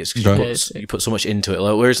 I think it's because you put so much into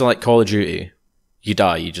it. Whereas like Call of Duty, you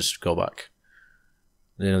die, you just go back.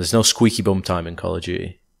 There's no squeaky bum time in Call of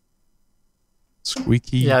Duty.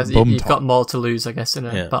 Squeaky bum time. You've got more to lose, I guess, in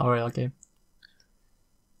a battle royale game.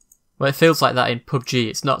 Well, it feels like that in PUBG.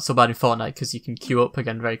 It's not so bad in Fortnite because you can queue up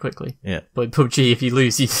again very quickly. Yeah. But in PUBG, if you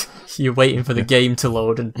lose, you're waiting for the game to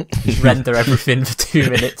load and render everything for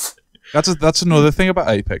 2 minutes. That's another thing about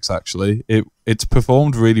Apex. Actually, it's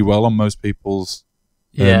performed really well on most people's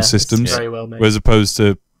systems, it's very well made. Whereas opposed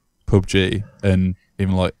to PUBG and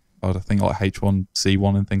even I think like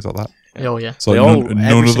H1C1 and things like that. Oh yeah. So none of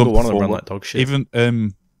them ran like dog shit. Even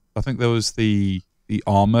I think there was the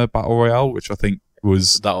Armour Battle Royale, which I think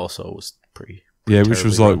was that also was pretty which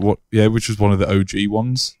was which was one of the OG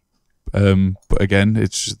ones. But again,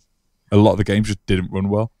 it's just a lot of the games just didn't run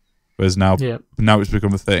well. Whereas now it's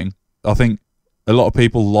become a thing. I think a lot of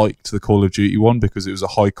people liked the Call of Duty one because it was a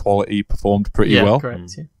high quality, performed pretty well.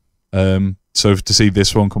 Correct, yeah. So to see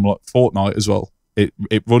this one come like Fortnite as well, it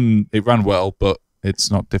ran well, but it's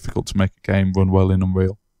not difficult to make a game run well in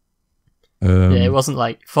Unreal. It wasn't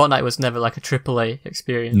like Fortnite was never like a AAA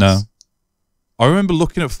experience. No, I remember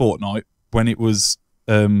looking at Fortnite when it was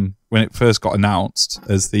when it first got announced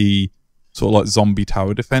as the sort of like zombie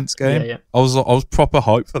tower defense game. Yeah. I was proper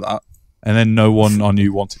hyped for that, and then no one I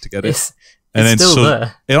knew wanted to get it. It's still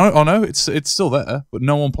there. I know it's still there, but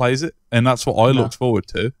no one plays it, and that's what I looked forward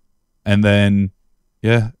to. And then,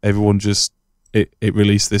 everyone just it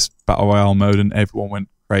released this battle royale mode, and everyone went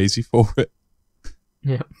crazy for it.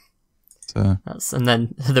 Yeah. So and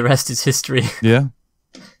then the rest is history. Yeah.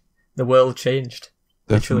 The world changed.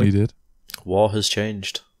 Definitely literally. did. War has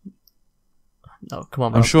changed. No, come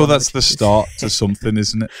on. I'm sure that's the start to something,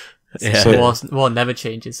 isn't it? Yeah. So, war never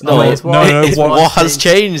changes. No, war has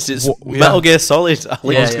changed. It's Metal Gear Solid. I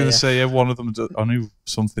was going to say, one of them. I knew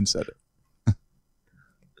something said it.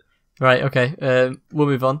 Right. Okay. We'll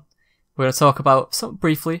move on. We're going to talk about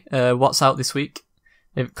briefly what's out this week.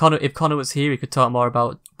 If Connor was here, he could talk more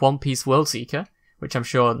about One Piece World Seeker, which I'm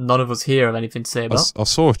sure none of us here have anything to say about. I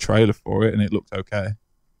saw a trailer for it and it looked okay.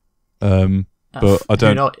 But I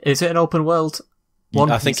don't know. Is it an open world?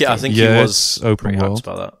 I think he was open world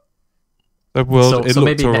about that. The world, it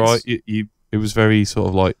looked alright. It was very sort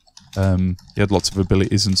of like you had lots of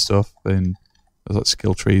abilities and stuff, and there was like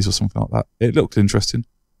skill trees or something like that. It looked interesting.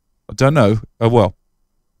 I don't know. Well,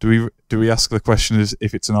 do we ask the question as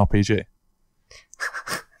if it's an RPG?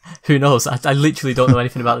 Who knows? I literally don't know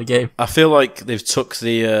anything about the game. I feel like they've took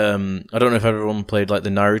the I don't know if everyone played like the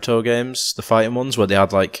Naruto games, the fighting ones, where they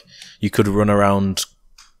had like you could run around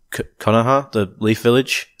Konoha, the Leaf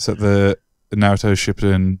Village. Is that the Naruto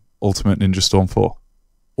Shippuden Ultimate Ninja Storm 4?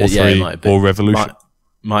 Or 3, it might have been. Or Revolution?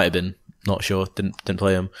 Might have been. Not sure. Didn't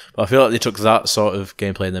play them. But I feel like they took that sort of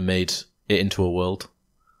gameplay and they made it into a world.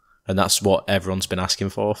 And that's what everyone's been asking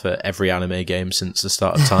for every anime game since the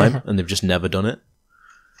start of time, and they've just never done it.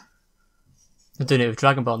 They're doing it with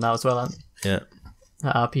Dragon Ball now as well, aren't they? Yeah.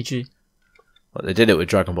 That RPG. Well, they did it with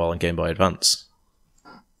Dragon Ball and Game Boy Advance.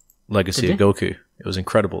 Legacy of Goku. It was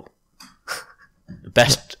incredible. The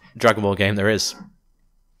best Dragon Ball game there is.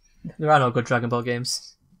 There are no good Dragon Ball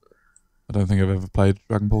games. I don't think I've ever played a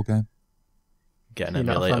Dragon Ball game. Get an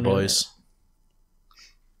emulator, boys.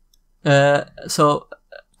 So,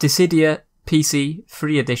 Dissidia PC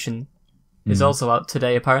Free Edition is also out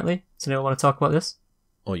today, apparently. Does anyone want to talk about this?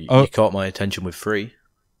 You caught my attention with free.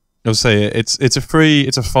 I'll say it's a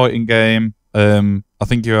fighting game. I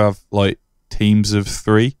think you have like teams of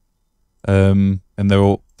 3, and they're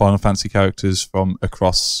all Final Fantasy characters from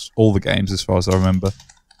across all the games, as far as I remember.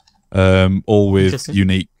 All with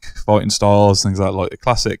unique fighting styles, things like the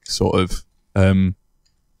classic sort of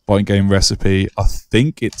fighting game recipe. I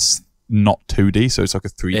think it's not 2D, so it's like a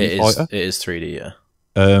 3D fighter. It is 3D, yeah.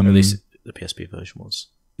 Or at least the PSP version was.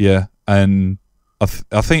 Yeah, and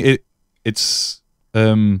I think it's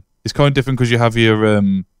kind of different because you have your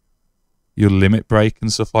limit break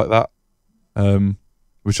and stuff like that,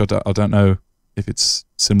 which I don't know if it's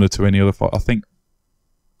similar to any other fight. I think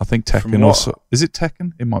Tekken also is it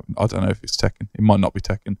Tekken? It might. I don't know if it's Tekken. It might not be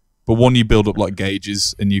Tekken. But one you build up like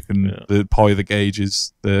gauges, and you can the higher the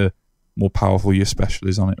gauges, the more powerful your special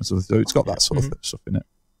is on it and stuff. So it's got that sort of stuff in it.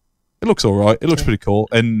 It looks all right. It looks pretty cool.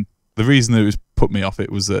 And the reason that it was put me off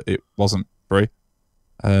it was that it wasn't free.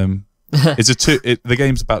 The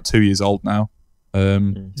game's about 2 years old now.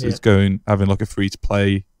 So it's having like a free to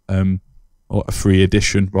play or a free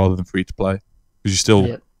edition rather than free to play, because you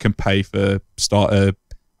still can pay for starter.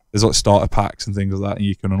 There's like starter packs and things like that, and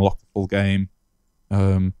you can unlock the full game.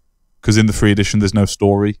 Because in the free edition, there's no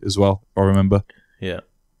story as well, if I remember. Yeah.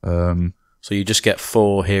 So you just get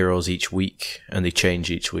 4 heroes each week, and they change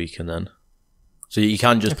each week, and then so you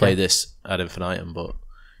can just play this ad infinitum. But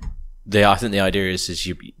I think the idea is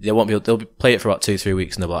they'll play it for about 2-3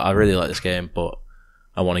 weeks, and they'll be like, I really like this game, but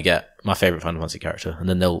I want to get my favorite Final Fantasy character, and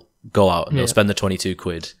then they'll go out and they'll spend the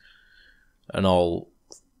 £22, and all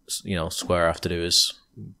Square have to do is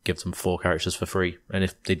give them 4 characters for free, and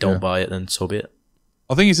if they don't buy it, then so be it.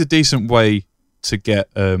 I think it's a decent way to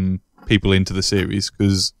get people into the series,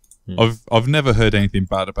 because I've never heard anything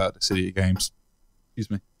bad about the Cydia games.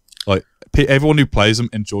 Excuse me. Like everyone who plays them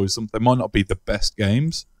enjoys them. They might not be the best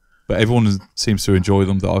games, but everyone seems to enjoy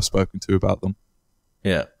them that I've spoken to about them.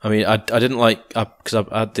 Yeah, I mean, I didn't like because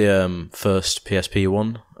I had the first PSP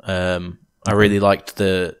one. I really liked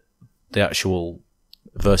the actual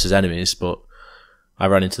versus enemies, but I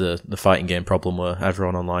ran into the fighting game problem where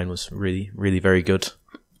everyone online was really, really very good.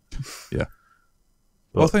 Yeah.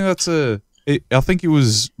 Well, I think I think it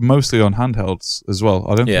was mostly on handhelds as well.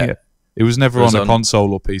 I don't think it was never on a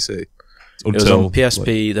console or PC. It was on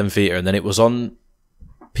PSP, then Vita, and then it was on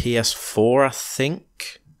PS4, I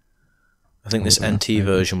think. I think this NT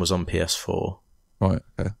version was on PS4. Right,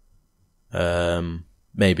 okay.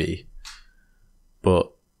 Maybe.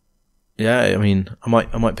 But yeah, I mean, I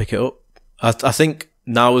might pick it up. I think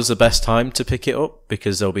now is the best time to pick it up,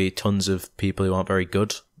 because there'll be tons of people who aren't very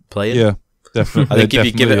good playing. Yeah, definitely. I think if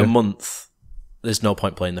you give it a month, there's no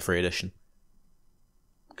point playing the free edition.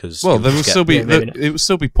 Well, there will still be it will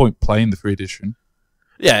still be point playing the free edition.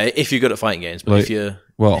 Yeah, if you're good at fighting games, but if you're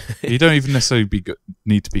you don't even necessarily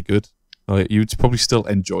need to be good. Like, you'd probably still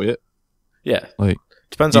enjoy it. Yeah, like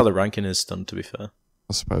depends how the ranking is done. To be fair,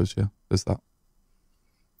 I suppose there's that.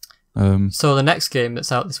 So the next game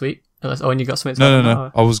that's out this week. Oh, and you got something to say?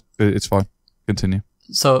 No. It's fine. Continue.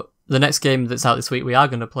 So the next game that's out this week we are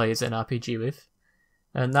going to play is an RPG with,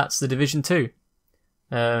 and that's The Division 2.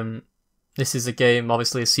 This is a game,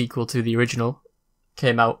 obviously a sequel to the original.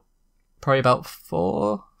 Came out probably about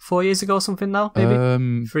four years ago or something now,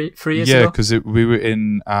 maybe? 3 years ago? Yeah, because we were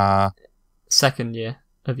in our... second year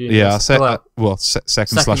of university. Yeah,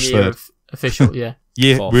 second / year third. Of official, yeah.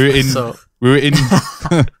 Yeah, we were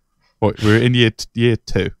in year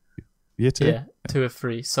 2. Year 2? Yeah, 2 of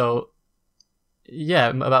 3. So, yeah,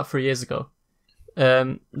 about 3 years ago.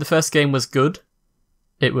 The first game was good.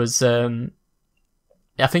 It was...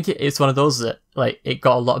 I think it's one of those that it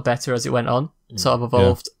got a lot better as it went on. Sort of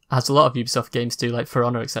evolved, as a lot of Ubisoft games do, like For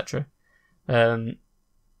Honor, etc.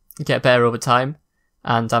 Get better over time,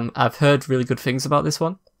 and I've heard really good things about this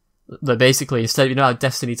one. That basically, instead of how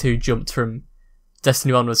Destiny 2 jumped from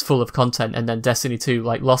Destiny 1 was full of content, and then Destiny 2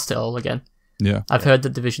 lost it all again. Yeah, I've heard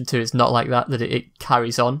that Division 2 is not like that. That it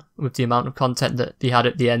carries on with the amount of content that they had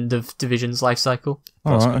at the end of Division's life cycle,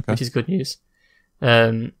 which is good news.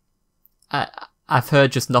 I've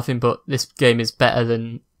heard just nothing but this game is better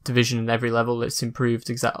than Division in every level. It's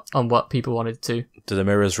improved on what people wanted to. Do the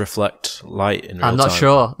mirrors reflect light in real time? I'm not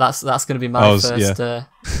sure. That's going to be my first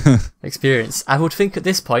experience. I would think at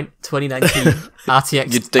this point, 2019,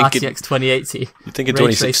 RTX 2080. You'd think in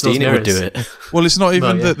 2016 it would do it. Well, it's not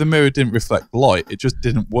even that the mirror didn't reflect light. It just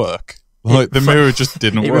didn't work. The mirror just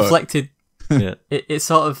didn't work. It reflected... Yeah. It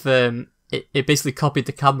sort of... It basically copied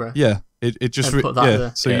the camera. Yeah. It just...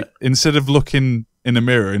 So instead of looking in a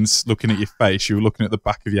mirror and looking at your face, you were looking at the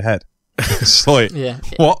back of your head. It's like,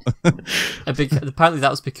 what? Apparently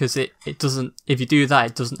that was because it doesn't... If you do that,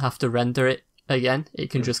 it doesn't have to render it again.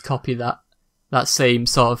 It can just copy that same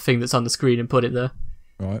sort of thing that's on the screen and put it there.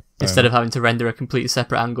 Right. Instead of having to render a completely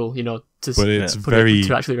separate angle, But it's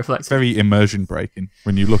to actually reflect it. very immersion breaking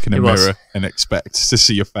when you look in a It was. mirror and expect to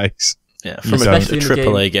see your face. Yeah, from a Especially in a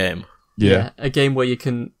AAA game. Yeah. A game where you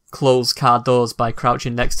can close car doors by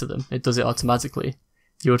crouching next to them. It does it automatically.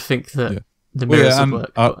 You would think that the mirrors would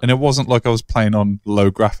work. And it wasn't like I was playing on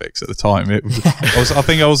low graphics at the time. It was, I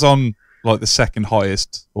think I was on like the second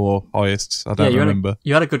highest or highest. I don't remember.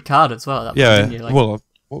 You had a good card as well. At that point, didn't you?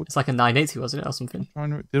 It's like a 980, wasn't it, or something?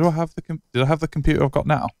 Did I have the computer I've got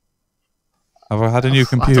now? Have I had a new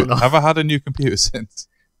computer? Have I had a new computer since?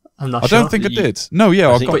 I'm not I sure. don't think I did. No, yeah,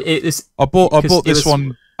 I bought this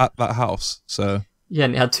one at that house. So yeah,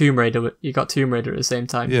 and it had Tomb Raider. You got Tomb Raider at the same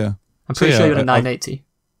time. Yeah, I'm pretty sure you had a 980.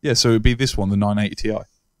 Yeah, so it'd be this one, the 980 Ti.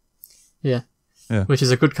 Yeah, yeah, which is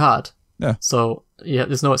a good card. Yeah. So yeah,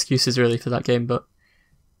 there's no excuses really for that game. But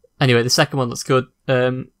anyway, the second one looks good.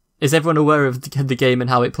 Is everyone aware of the game and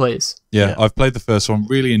how it plays? Yeah, I've played the first one,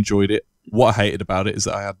 really enjoyed it. What I hated about it is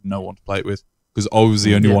that I had no one to play it with because I was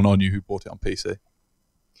the only one I knew who bought it on PC.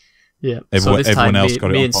 Yeah, everyone else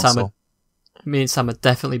got it on console. Me and Sam are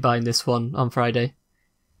definitely buying this one on Friday.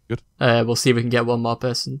 Good. We'll see if we can get one more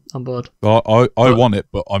person on board. Well, I want it,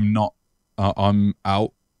 but I'm not. I'm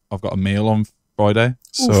out. I've got a meal on Friday,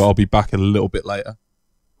 so I'll be back a little bit later.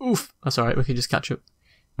 Oof, that's all right. We can just catch up.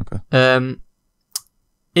 Okay.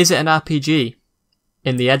 Is it an RPG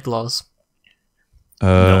in the Ed laws?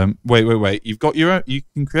 No. Wait. You've got your own. You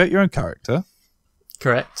can create your own character.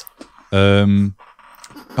 Correct. Can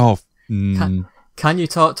you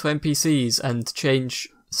talk to NPCs and change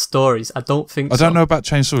stories? I don't think. I don't know about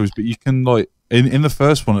change stories, but you can like in the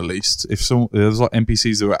first one at least. If there's like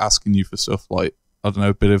NPCs that were asking you for stuff like I don't know,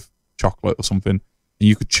 a bit of chocolate or something, and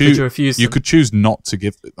you could choose. Could you refuse them? You could choose not to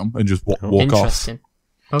give them and just walk off. Interesting.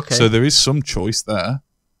 Okay. So there is some choice there.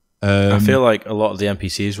 I feel like a lot of the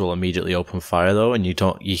NPCs will immediately open fire though, and you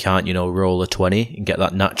can't, roll a 20 and get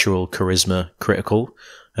that natural charisma critical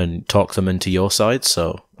and talk them into your side.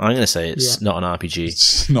 So I'm going to say it's not an RPG.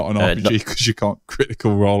 It's not an RPG because you can't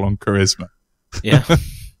critical roll on charisma. Yeah.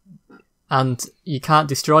 And you can't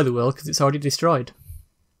destroy the world because it's already destroyed.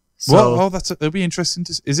 So, it'll be interesting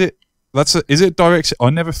to. Is it direct? I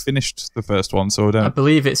never finished the first one, so I don't. I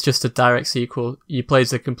believe it's just a direct sequel. You play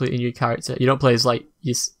as a completely new character. You don't play as like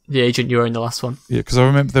the agent you were in the last one. Yeah, because I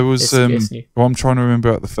remember there was. What I'm trying to remember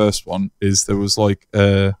about the first one is there was like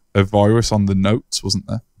a virus on the notes, wasn't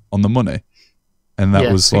there, on the money, and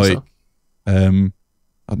that was like, I don't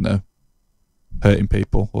know, hurting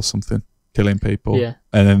people or something, killing people. Yeah.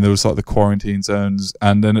 And then there was like the quarantine zones,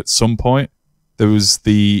 and then at some point there was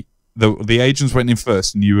the agents went in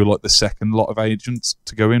first, and you were like the second lot of agents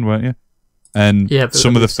to go in, weren't you? And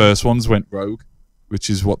some of the first ones went rogue, which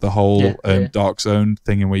is what the whole Dark Zone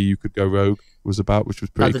thing, and where you could go rogue was about, which was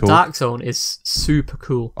pretty cool. The Dark Zone is super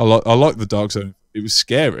cool. I like the Dark Zone. It was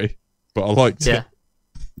scary, but I liked it.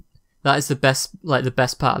 That is the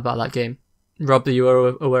best part about that game. Rob, are you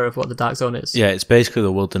aware of what the Dark Zone is? Yeah, it's basically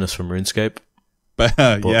the wilderness from RuneScape. But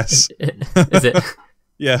yes, is it?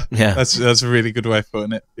 Yeah. That's a really good way of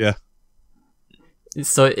putting it. Yeah.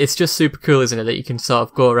 So it's just super cool, isn't it, that you can sort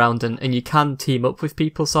of go around and you can team up with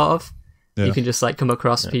people, sort of. Yeah. You can just like come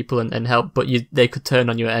across people and help, but they could turn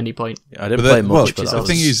on you at any point. Yeah, I didn't play much, but the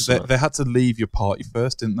thing is, they had to leave your party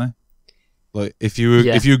first, didn't they? Like if you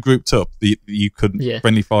were grouped up, you couldn't.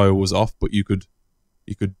 Friendly fire was off, but you could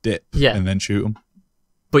dip and then shoot them.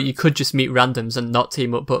 But you could just meet randoms and not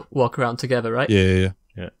team up, but walk around together, right? Yeah.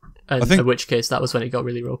 And in which case, that was when it got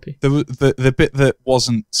really ropey. The bit that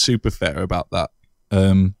wasn't super fair about that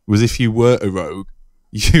was if you were a rogue,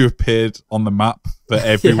 you appeared on the map for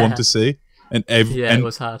everyone to see, and it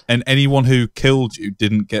was hard. And anyone who killed you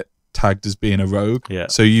didn't get tagged as being a rogue. Yeah.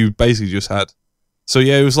 So you basically just had. So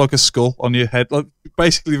it was like a skull on your head, like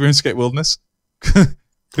basically RuneScape Wilderness,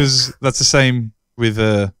 because that's the same with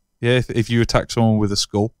if you attack someone with a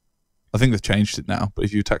skull, I think they've changed it now. But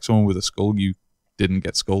if you attack someone with a skull, you didn't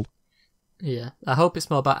get skulled. Yeah, I hope it's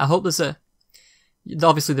more about. I hope there's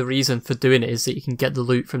obviously the reason for doing it is that you can get the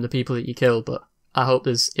loot from the people that you kill, but I hope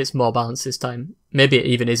it's more balanced this time. Maybe it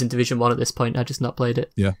even is in Division 1 at this point. I just not played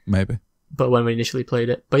it. Yeah, maybe. But when we initially played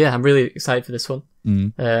it, but yeah, I'm really excited for this one.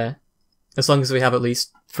 As long as we have at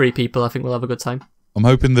least 3 people, I think we'll have a good time. I'm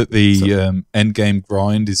hoping that the end game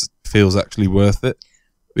grind feels actually worth it,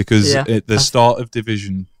 because at the start of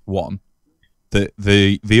Division 1, the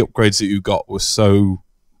upgrades that you got were so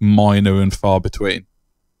minor and far between.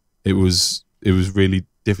 It was really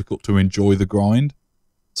difficult to enjoy the grind.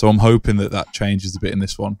 So I'm hoping that changes a bit in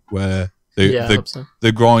this one, where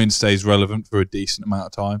the grind stays relevant for a decent amount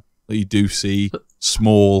of time. That you do see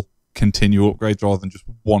small continual upgrades rather than just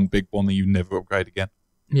one big one that you never upgrade again.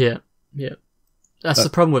 Yeah, yeah. That's the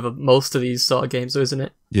problem with most of these sort of games, though, isn't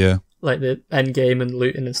it? Yeah. Like the end game and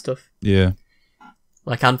looting and stuff. Yeah.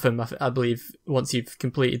 Like Anthem, I believe once you've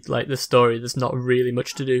completed like the story, there's not really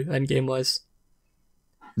much to do end game wise.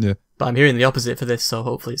 Yeah. But I'm hearing the opposite for this, so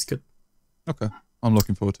hopefully it's good. Okay. I'm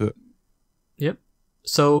looking forward to it. Yep.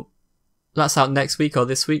 So that's out next week or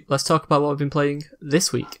this week. Let's talk about what we've been playing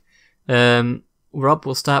this week. Rob,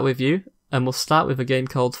 we'll start with you, and we'll start with a game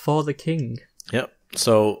called For the King. Yep.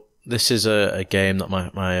 So this is a game that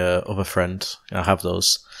my other friend, I have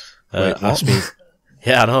those, asked me.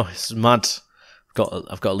 Yeah, I know, it's mad.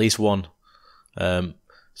 I've got at least one.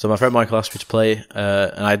 So my friend Michael asked me to play,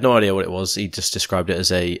 and I had no idea what it was. He just described it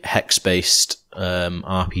as a hex-based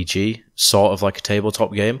RPG, sort of like a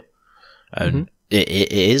tabletop game, and it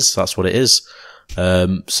is. That's what it is.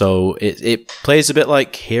 So it plays a bit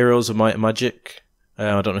like Heroes of Might and Magic.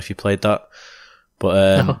 I don't know if you played that,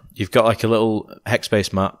 but you've got like a little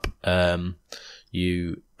hex-based map.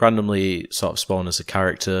 You randomly sort of spawn as a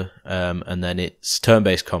character, and then it's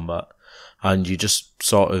turn-based combat, and you just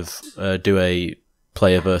sort of do a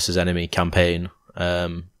player versus enemy campaign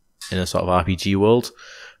in a sort of RPG world.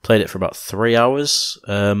 Played it for about 3 hours.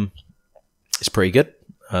 It's pretty good.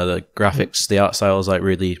 The graphics, the art style is like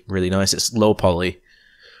really, really nice. It's low poly,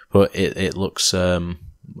 but it looks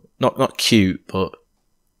not cute, but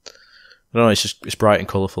I don't know. It's bright and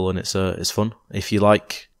colourful, and it's fun. If you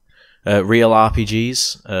like real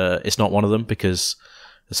RPGs, it's not one of them because,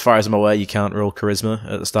 as far as I'm aware, you can't roll charisma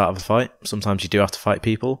at the start of a fight. Sometimes you do have to fight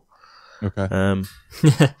people. Okay.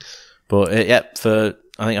 But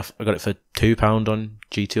I think I got it for £2 on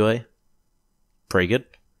G2A. Pretty good.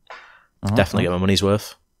 Definitely get my money's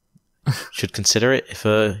worth. Should consider it if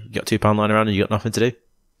you got £2 lying around and you got nothing to do.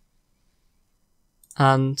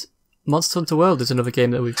 And Monster Hunter World is another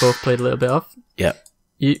game that we've both played a little bit of. Yeah.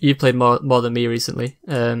 You played more than me recently.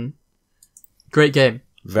 Great game.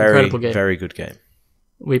 Incredible game. Very good game.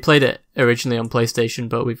 We played it originally on PlayStation,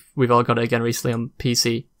 but we've all got it again recently on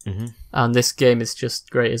PC. Mm-hmm. And this game is just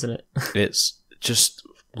great, isn't it? It's just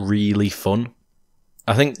really fun.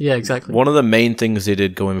 I think exactly. One of the main things they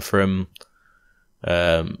did going from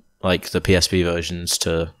like the PSP versions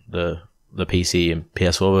to the PC and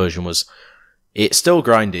PS4 version was it's still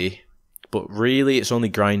grindy, but really it's only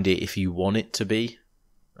grindy if you want it to be.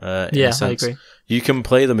 In a sense. I agree. You can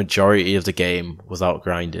play the majority of the game without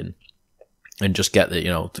grinding and just get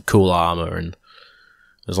the cool armor, and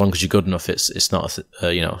as long as you're good enough, it's not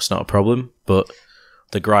it's not a problem. But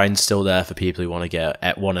the grind's still there for people who want to get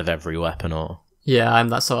at one of every weapon or. Yeah, I'm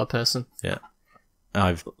that sort of person. Yeah,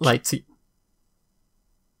 I've like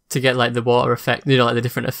to get like the water effect, like the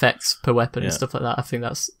different effects per weapon and stuff like that. I think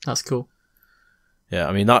that's cool. Yeah,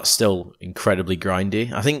 I mean that's still incredibly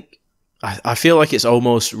grindy. I think I feel like it's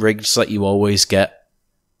almost rigged so that you always get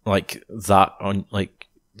like that on like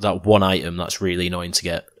that one item that's really annoying to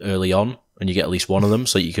get early on, and you get at least one of them,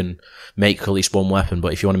 so you can make at least one weapon.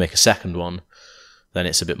 But if you want to make a second one, then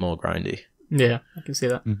it's a bit more grindy. Yeah, I can see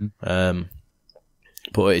that. Mm-hmm.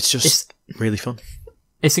 But it's really fun.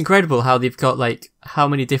 It's incredible how they've got like how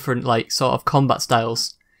many different like sort of combat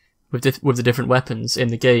styles with the different weapons in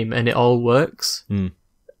the game, and it all works, and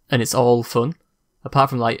it's all fun. Apart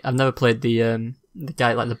from like I've never played the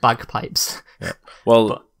guy like the bagpipes. Yeah.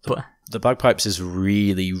 Well, but the bagpipes is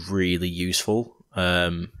really, really useful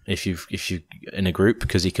if you in a group,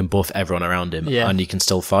 because you can buff everyone around him and you can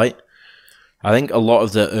still fight. I think a lot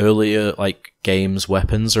of the earlier like games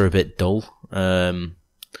weapons are a bit dull.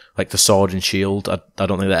 Like the sword and shield, I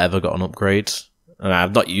don't think they ever got an upgrade. And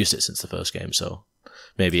I've not used it since the first game, so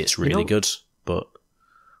maybe it's really good. But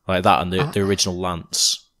like that and the original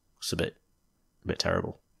lance, it's a bit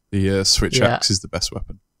terrible. The Switch Axe is the best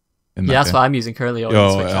weapon. That's what I'm using currently. I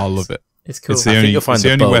love it. It's cool. It's the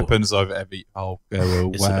only weapons I've ever. Oh, go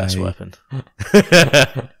away. It's the best weapon.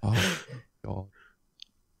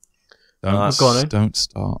 Oh God! Don't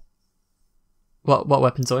start. What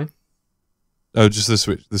weapons are you? Oh, just the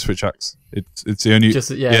Switch Axe. It's the only.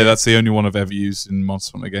 That's the only one I've ever used in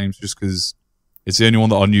Monster Hunter games, just because it's the only one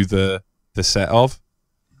that I knew the set of,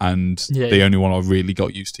 and the only one I really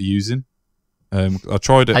got used to using. I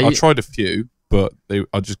tried it. I tried a few, but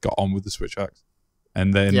I just got on with the Switch Axe.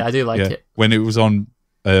 And then I do like it. When it was on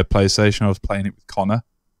PlayStation, I was playing it with Connor,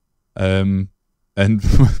 and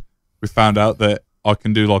we found out that I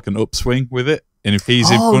can do like an upswing with it. And if he's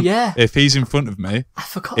in front of me,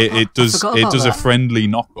 it does a friendly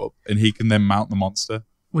knock up, and he can then mount the monster.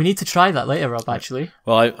 We need to try that later, Rob. Actually,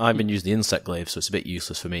 well, I've been using the insect glaive, so it's a bit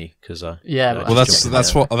useless for me because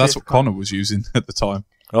that's what Connor was using at the time.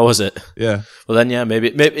 Oh, was it? Yeah. Well, then, yeah,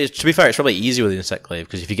 maybe to be fair, it's probably easier with the insect glaive,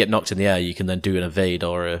 because if you get knocked in the air, you can then do an evade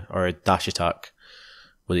or a dash attack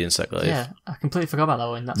with the insect glaive. Yeah, I completely forgot about that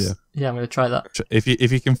one. Yeah, I'm going to try that. If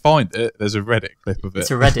you can find it, there's a Reddit clip of it.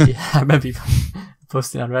 It's a Reddit. I remember you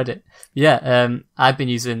posting on Reddit. Yeah, I've been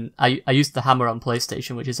using... I used the hammer on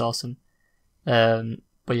PlayStation, which is awesome.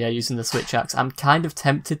 But yeah, using the Switch axe. I'm kind of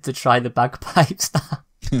tempted to try the bagpipes now.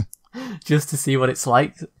 Just to see what it's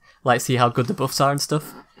like see how good the buffs are and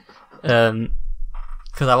stuff. Because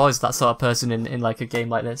I'm always that sort of person in like a game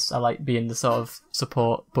like this. I like being the sort of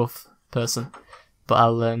support buff person. But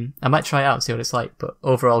I might try it out and see what it's like. But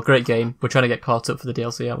overall, great game. We're trying to get caught up for the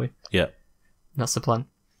DLC, aren't we? Yeah. That's the plan.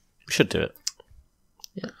 We should do it.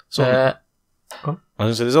 Yeah. So, go on. I was going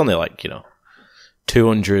to say, there's only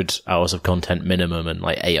 200 hours of content minimum and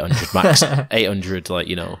 800 max, 800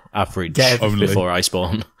 average before I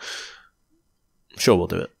spawn. I'm sure we'll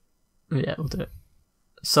do it. Yeah, we'll do it.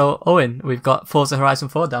 So, Owen, we've got Forza Horizon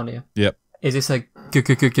 4 down here. Yep. Is this a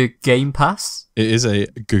Game Pass? It is a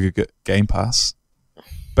Game Pass.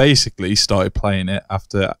 Basically, started playing it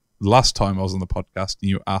after last time I was on the podcast and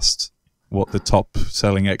you asked what the top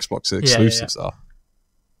selling Xbox exclusives are.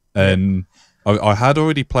 And I had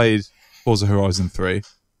already played Forza Horizon 3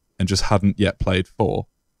 and just hadn't yet played 4.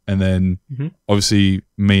 And then, obviously,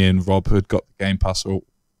 me and Rob had got the Game Pass,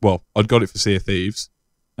 I'd got it for Sea of Thieves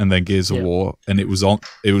and then Gears of War, and it was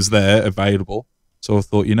there, available. So I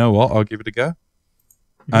thought, you know what, I'll give it a go.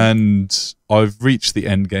 And I've reached the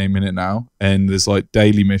end game in it now, and there's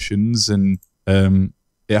daily missions, and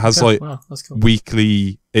it has that's cool.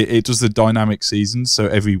 weekly. It does the dynamic seasons, so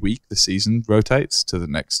every week the season rotates to the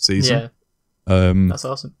next season. Yeah, that's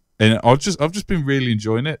awesome. And I've just been really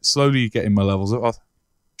enjoying it. Slowly getting my levels up.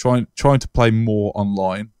 I'm trying to play more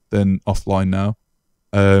online than offline now.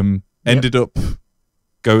 Ended up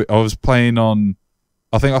I was playing on.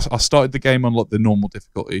 I think I started the game on the normal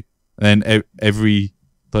difficulty, and then every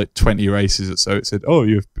 20 races or so, it said, "Oh,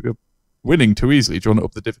 you're winning too easily. Do you want to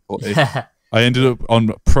up the difficulty?" I ended up on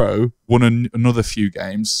Pro, won another few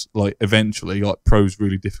games. Eventually, Pro's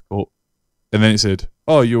really difficult, and then it said,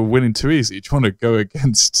 "Oh, you're winning too easily. Do you want to go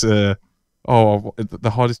against the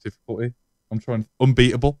hardest difficulty?"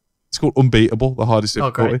 Unbeatable. It's called Unbeatable, the hardest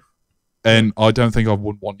difficulty, and I don't think I've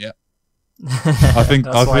won one yet. I think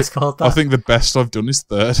the best I've done is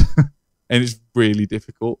third, and it's really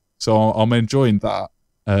difficult. So I'm enjoying that.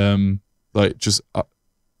 It's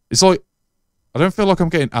I don't feel like I'm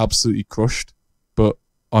getting absolutely crushed, but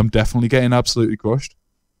I'm definitely getting absolutely crushed.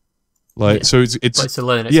 So it's a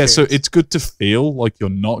learning experience. So it's good to feel like you're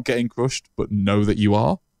not getting crushed, but know that you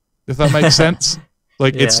are. If that makes sense.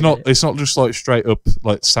 It's not just straight up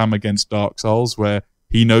Sam against Dark Souls where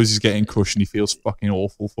he knows he's getting crushed and he feels fucking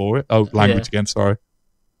awful for it. Oh, language again, sorry.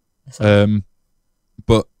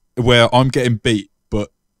 But where I'm getting beat,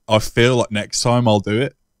 but I feel like next time I'll do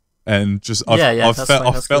it, and just I've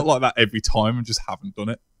felt like that every time and just haven't done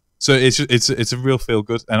it. So it's a real feel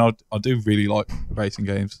good, and I do really like racing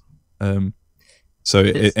games. It's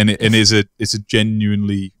a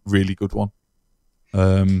genuinely really good one.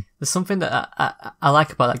 There's something that I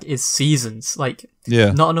like about that is seasons.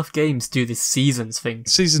 Not enough games do this seasons thing.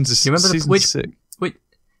 Seasons is. Do you remember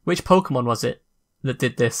which Pokemon was it that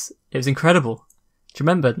did this? It was incredible. Do you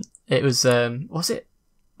remember? It was was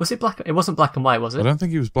it black? It wasn't Black and White, was it? I don't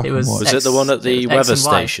think it was Black and White. Was it the one at the weather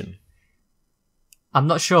station? I'm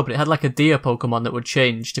not sure, but it had a deer Pokemon that would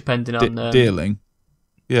change depending on Deerling.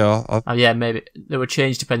 Yeah. Yeah, maybe it would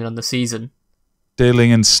change depending on the season.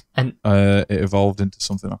 Deerling and it evolved into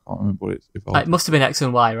something I can't remember what it evolved. It must have been X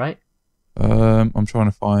and Y, right? I'm trying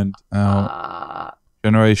to find out.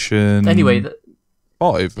 Generation. Anyway,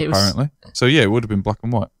 5 apparently. So yeah, it would have been Black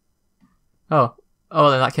and White. Oh,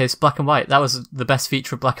 in that case, Black and White. That was the best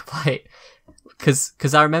feature of Black and White,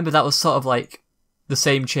 because I remember that was sort of the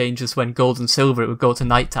same change as when Gold and Silver. It would go to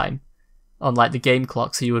nighttime on the game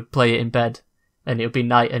clock, so you would play it in bed. And it would be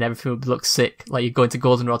night and everything would look sick. You'd go into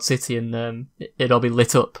Goldenrod City and it'd all be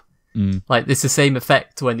lit up. It's the same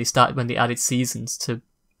effect when they added seasons to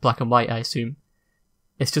Black and White, I assume.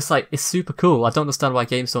 It's just it's super cool. I don't understand why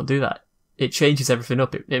games don't do that. It changes everything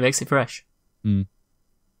up. It makes it fresh. Mm.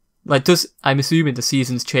 I'm assuming the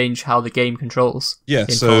seasons change how the game controls. Yeah,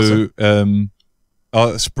 so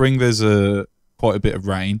spring there's quite a bit of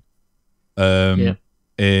rain.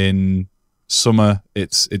 In summer,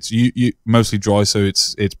 it's mostly dry, so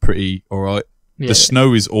it's pretty all right. Yeah. The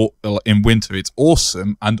snow is in winter. It's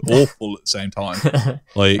awesome and awful at the same time.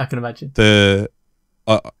 I can imagine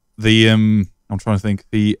I'm trying to think.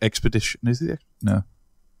 The expedition is it? No.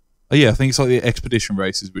 Oh, yeah, I think it's the expedition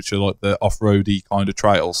races, which are the off-roady kind of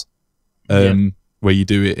trails. where you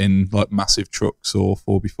do it in like massive trucks or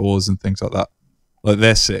 4x4s and things like that. Like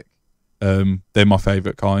they're sick. They're my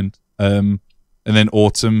favourite kind. And then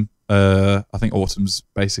autumn. I think autumn's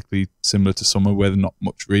basically similar to summer, where not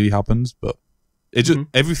much really happens, but it just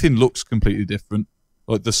everything looks completely different.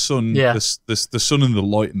 Like the sun, the sun and the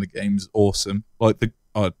light in the game is awesome. Like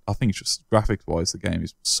I think it's just graphics wise, the game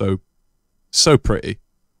is so pretty.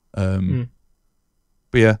 But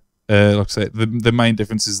yeah, like I say, the main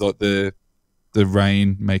difference is like the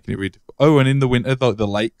rain making it really difficult. Oh, and in the winter, like the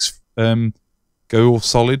lakes go all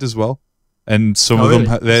solid as well. And some of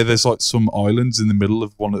them, there's like some islands in the middle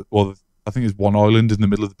of I think there's one island in the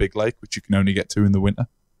middle of the big lake, which you can only get to in the winter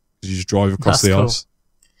because you just drive across the ice.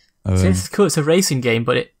 So it's cool. It's a racing game,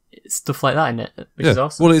 but it's stuff like that in it, which is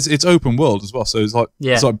awesome. Well, it's open world as well, so it's like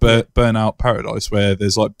Burnout Paradise, where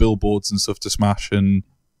there's like billboards and stuff to smash and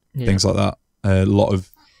things like that. A lot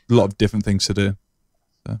of different things to do.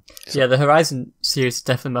 So. Yeah, the Horizon series is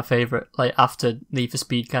definitely my favourite. Like after Need for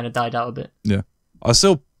Speed kind of died out a bit. Yeah, I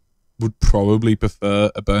still would probably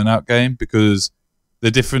prefer a Burnout game because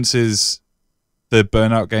the difference is the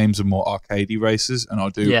Burnout games are more arcadey races, and I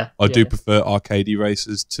do prefer arcadey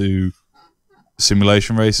races to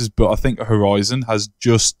simulation races. But I think Horizon has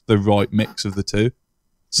just the right mix of the two.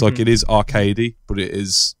 It's like it is arcadey, but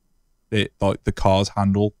it like the cars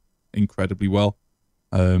handle incredibly well.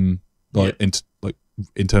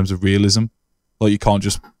 In terms of realism, like you can't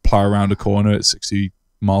just plow around a corner at 60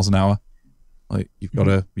 miles an hour. Like you've got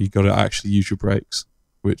to actually use your brakes,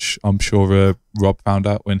 which I'm sure Rob found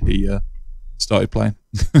out when he started playing.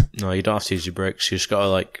 No, you don't have to use your brakes. You just got to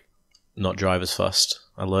like not drive as fast.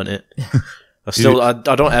 I learned it.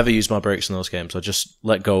 I don't ever use my brakes in those games. I just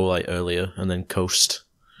let go like earlier and then coast.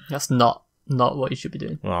 That's not what you should be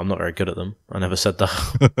doing. Well, I'm not very good at them. I never said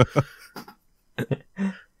that.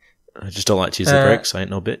 I just don't like to use the brakes. I ain't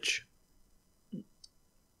no bitch.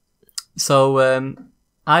 So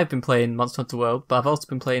I've been playing Monster Hunter World, but I've also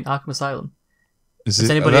been playing Arkham Asylum. Has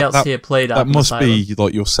anybody else here played Arkham Asylum? That must be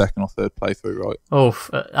like your second or third playthrough, right? Oh,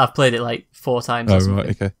 I've played it like 4 times. Oh, right,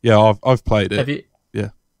 okay. Yeah, I've played it. Have you? Yeah.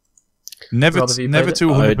 Never to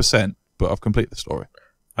 100%, but I've completed the story.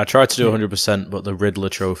 I tried to do 100%, but the Riddler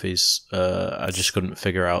trophies, I just couldn't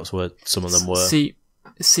figure out where some of them were. See,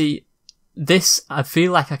 this, I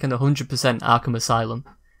feel like I can 100% Arkham Asylum,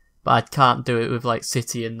 but I can't do it with like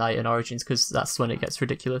City and Night and Origins because that's when it gets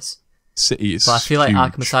ridiculous. City is But I feel huge.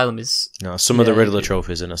 like Arkham Asylum is... No, some of the Riddler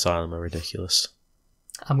trophies in Asylum are ridiculous.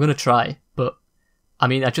 I'm going to try, but I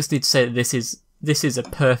mean, I just need to say that this is a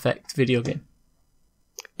perfect video game.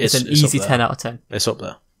 It's an easy 10 out of 10. It's up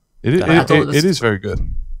there. It is very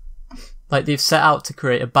good. Like, they've set out to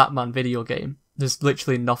create a Batman video game. There's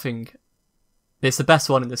literally nothing... It's the best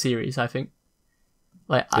one in the series, I think.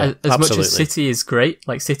 Like, as much as City is great,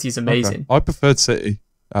 like, City is amazing. Okay. I preferred City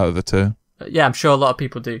out of the two. Yeah, I'm sure a lot of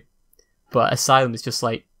people do. But Asylum is just,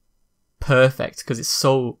 like, perfect because it's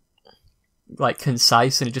so, like,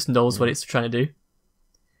 concise and it just knows what it's trying to do.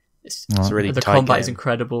 It's really the combat is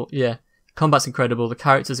incredible. Yeah, combat's incredible. The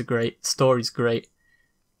characters are great. The story's great.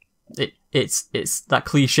 It's that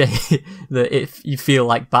cliche that if you feel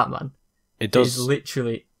like Batman, it does. It's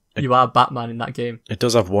literally you are Batman in that game. It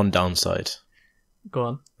does have one downside. Go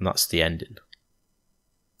on. And that's the ending.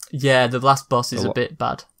 Yeah, the last boss is a bit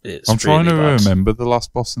bad. I'm trying to remember the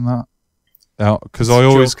last boss in that. Because I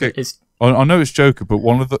always get. I know it's Joker, but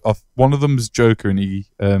one of them is Joker, and he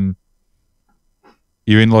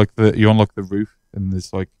you're on like the roof, and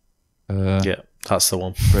there's like yeah, that's the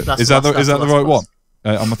one. Is that the right one?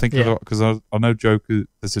 I'm thinking because I know Joker.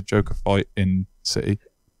 There's a Joker fight in City,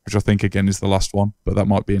 which I think again is the last one, but that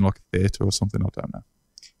might be in like a theater or something. I don't know.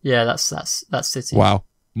 Yeah, that's City. Wow,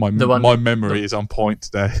 my memory is on point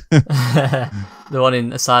today. The one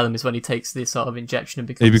in Asylum is when he takes this sort of injection and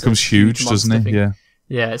becomes huge, doesn't he? Yeah.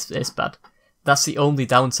 Yeah, it's bad. That's the only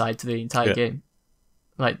downside to the entire game.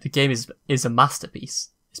 Like, the game is a masterpiece.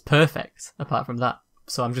 It's perfect, apart from that.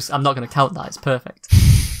 So I'm not going to count that. It's perfect.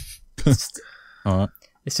 Alright.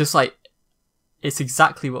 It's just like, it's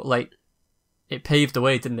exactly what, like, it paved the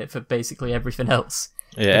way, didn't it, for basically everything else.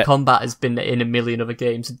 Yeah. The combat has been in a million other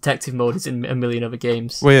games. Detective mode is in a million other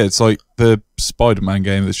games. Well, yeah, it's like the Spider-Man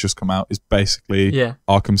game that's just come out is basically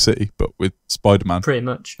Arkham City, but with Spider-Man. Pretty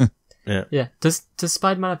much. Yeah. Does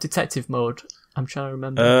Spider-Man have detective mode? I'm trying to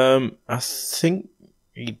remember. I think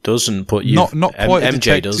he doesn't, but not quite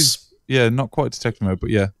MJ does. Yeah, not quite detective mode, but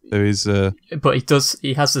yeah, there is. But he does.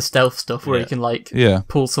 He has the stealth stuff where he can like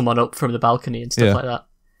pull someone up from the balcony and stuff like that.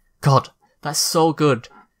 God, that's so good.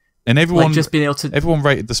 And everyone like just being able to. Everyone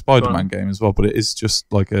rated the Spider-Man game as well, but it is just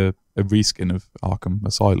like a reskin of Arkham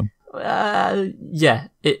Asylum. Yeah,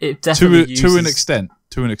 it definitely to an extent.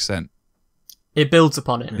 To an extent. It builds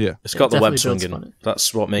upon it. Yeah. It's got the web definitely builds swinging. upon it.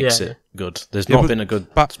 That's what makes Yeah, it good. There's Yeah, not but been a good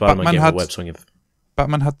Batman Spider-Man game had- with web swinging.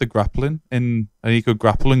 Batman had the grappling and he could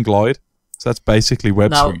grapple and glide. So that's basically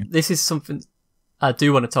web Now, swinging. this is something I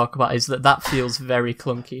do want to talk about, is that feels very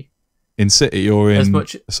clunky. In City or As in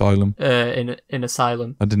much- Asylum? In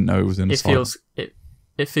Asylum. I didn't know it was in Asylum.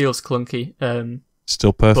 It feels clunky.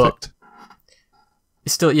 Still perfect.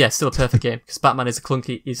 It's still a perfect game, because Batman is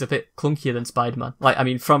a bit clunkier than Spider-Man. Like, I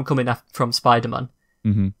mean, from from Spider-Man,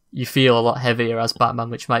 Mm-hmm. you feel a lot heavier as Batman,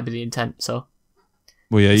 which might be the intent. So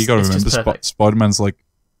Well, yeah, you got to it's just remember perfect. Spider-Man's like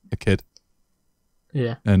a kid,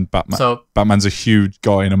 yeah. and So Batman's a huge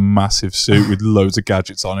guy in a massive suit with loads of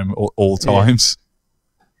gadgets on him all times.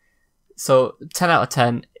 So 10 out of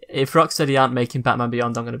 10. If Rocksteady aren't making Batman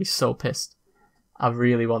Beyond, I'm going to be so pissed. I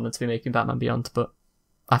really want them to be making Batman Beyond, but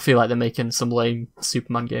I feel like they're making some lame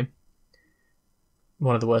Superman game.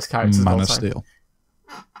 One of the worst characters of all Man time. of Steel.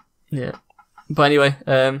 Yeah. But anyway,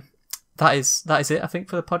 that is it, I think,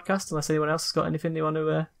 for the podcast. Unless anyone else has got anything they want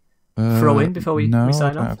to throw in before we no,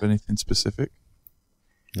 sign I don't off. have anything specific.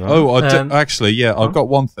 No. Oh, Um, actually, yeah, I've got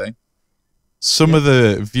one thing. Some of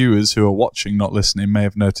the viewers who are watching, not listening, may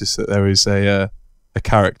have noticed that there is a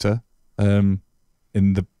character in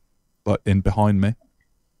behind me.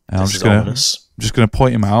 And I'm This is just gonna ominous.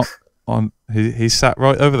 point him out. He's sat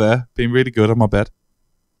right over there, being really good on my bed.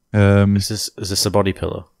 Is this a body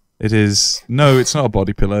pillow? It is no, it's not a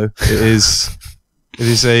body pillow. It is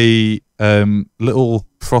a little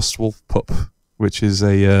Frostwolf pup, which is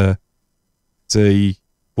it's a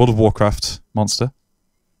World of Warcraft monster,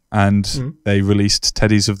 and they released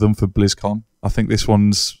teddies of them for BlizzCon. I think this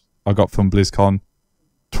one's I got from BlizzCon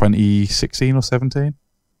 2016 or 17, and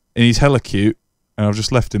he's hella cute. And I've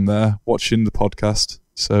just left him there watching the podcast.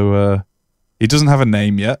 So he doesn't have a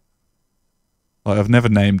name yet. Like, I've never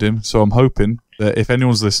named him, so I'm hoping that if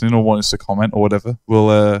anyone's listening or wants to comment or whatever,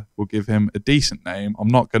 we'll give him a decent name. I'm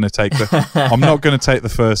not going to take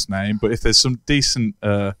the first name, but if there's some decent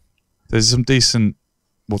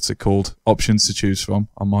what's it called, options to choose from,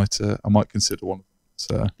 I might consider one.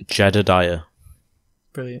 So Jedediah.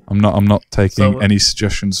 Brilliant. I'm not taking So, any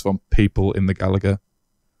suggestions from people in the Galago.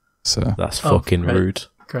 So That's fucking right. rude.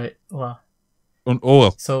 Great. Wow.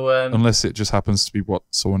 or So unless it just happens to be what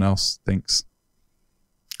someone else thinks.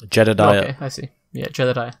 Jedediah. okay, I see. Yeah,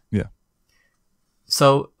 Jedediah. Yeah.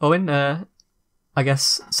 So Owen, I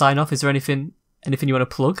guess sign off. Is there anything you want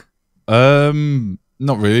to plug?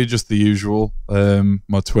 Not really, just the usual.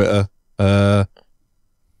 My Twitter.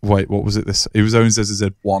 Wait, what was it? It was Owen Says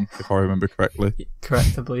Z1, if I remember correctly.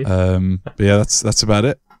 Correct, I believe. But yeah, that's about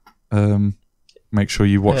it. Make sure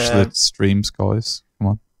you watch the streams, guys. Come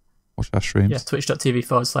on, watch our streams. Yeah,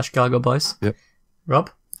 twitch.tv/Galago Boys. Yep. Rob?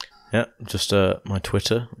 Yeah, just my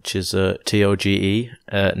Twitter, which is TOGE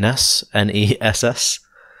Ness NESS.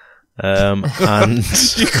 And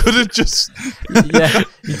You could have just. Yeah,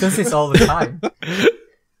 he does this all the time.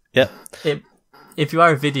 yeah, If you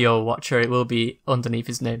are a video watcher, it will be underneath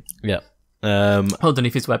his name. yeah.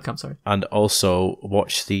 Underneath his webcam, sorry. And also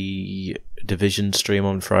watch the Division stream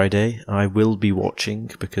on Friday. I will be watching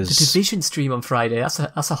because The Division stream on Friday, that's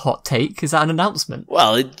a hot take. Is that an announcement?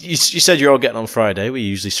 well, you said you're all getting on Friday. We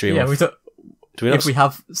usually stream. Yeah, on we don't. Do we not? If we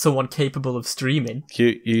have someone capable of streaming,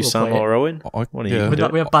 You Sam play it. or Owen? I- One of yeah. you.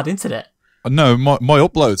 we have bad internet. No, my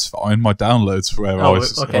upload's fine. My download's where I Okay,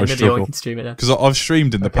 maybe Owen struggle. can stream it then. Because I've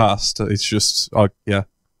streamed in the past. It's just,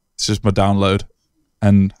 it's just my download.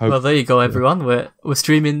 And Well, there you go, everyone. We're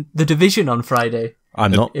streaming The Division on Friday.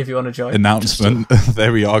 I'm not. If you want to join. announcement.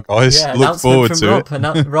 There we are, guys. Yeah, Look announcement forward from to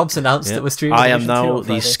Rob. it. Rob's announced Yeah. that we're streaming. I am Division 2 now on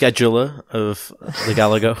the Friday. scheduler of the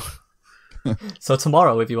Galago. So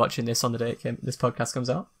tomorrow, if you're watching this on the day this podcast comes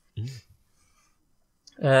out.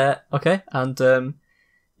 Okay, and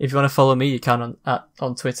if you want to follow me, you can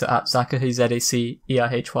on Twitter at Zacherhy,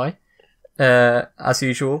 ZACERHY. As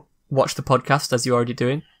usual, watch the podcast as you're already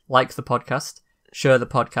doing. Like the podcast, share the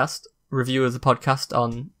podcast, review of the podcast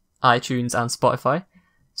on iTunes and Spotify.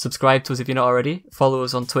 Subscribe to us if you're not already. Follow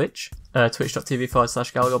us on Twitch,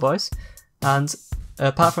 twitch.tv/Galago Boys. And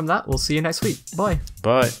apart from that, we'll see you next week. Bye.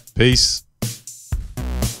 Bye. Peace.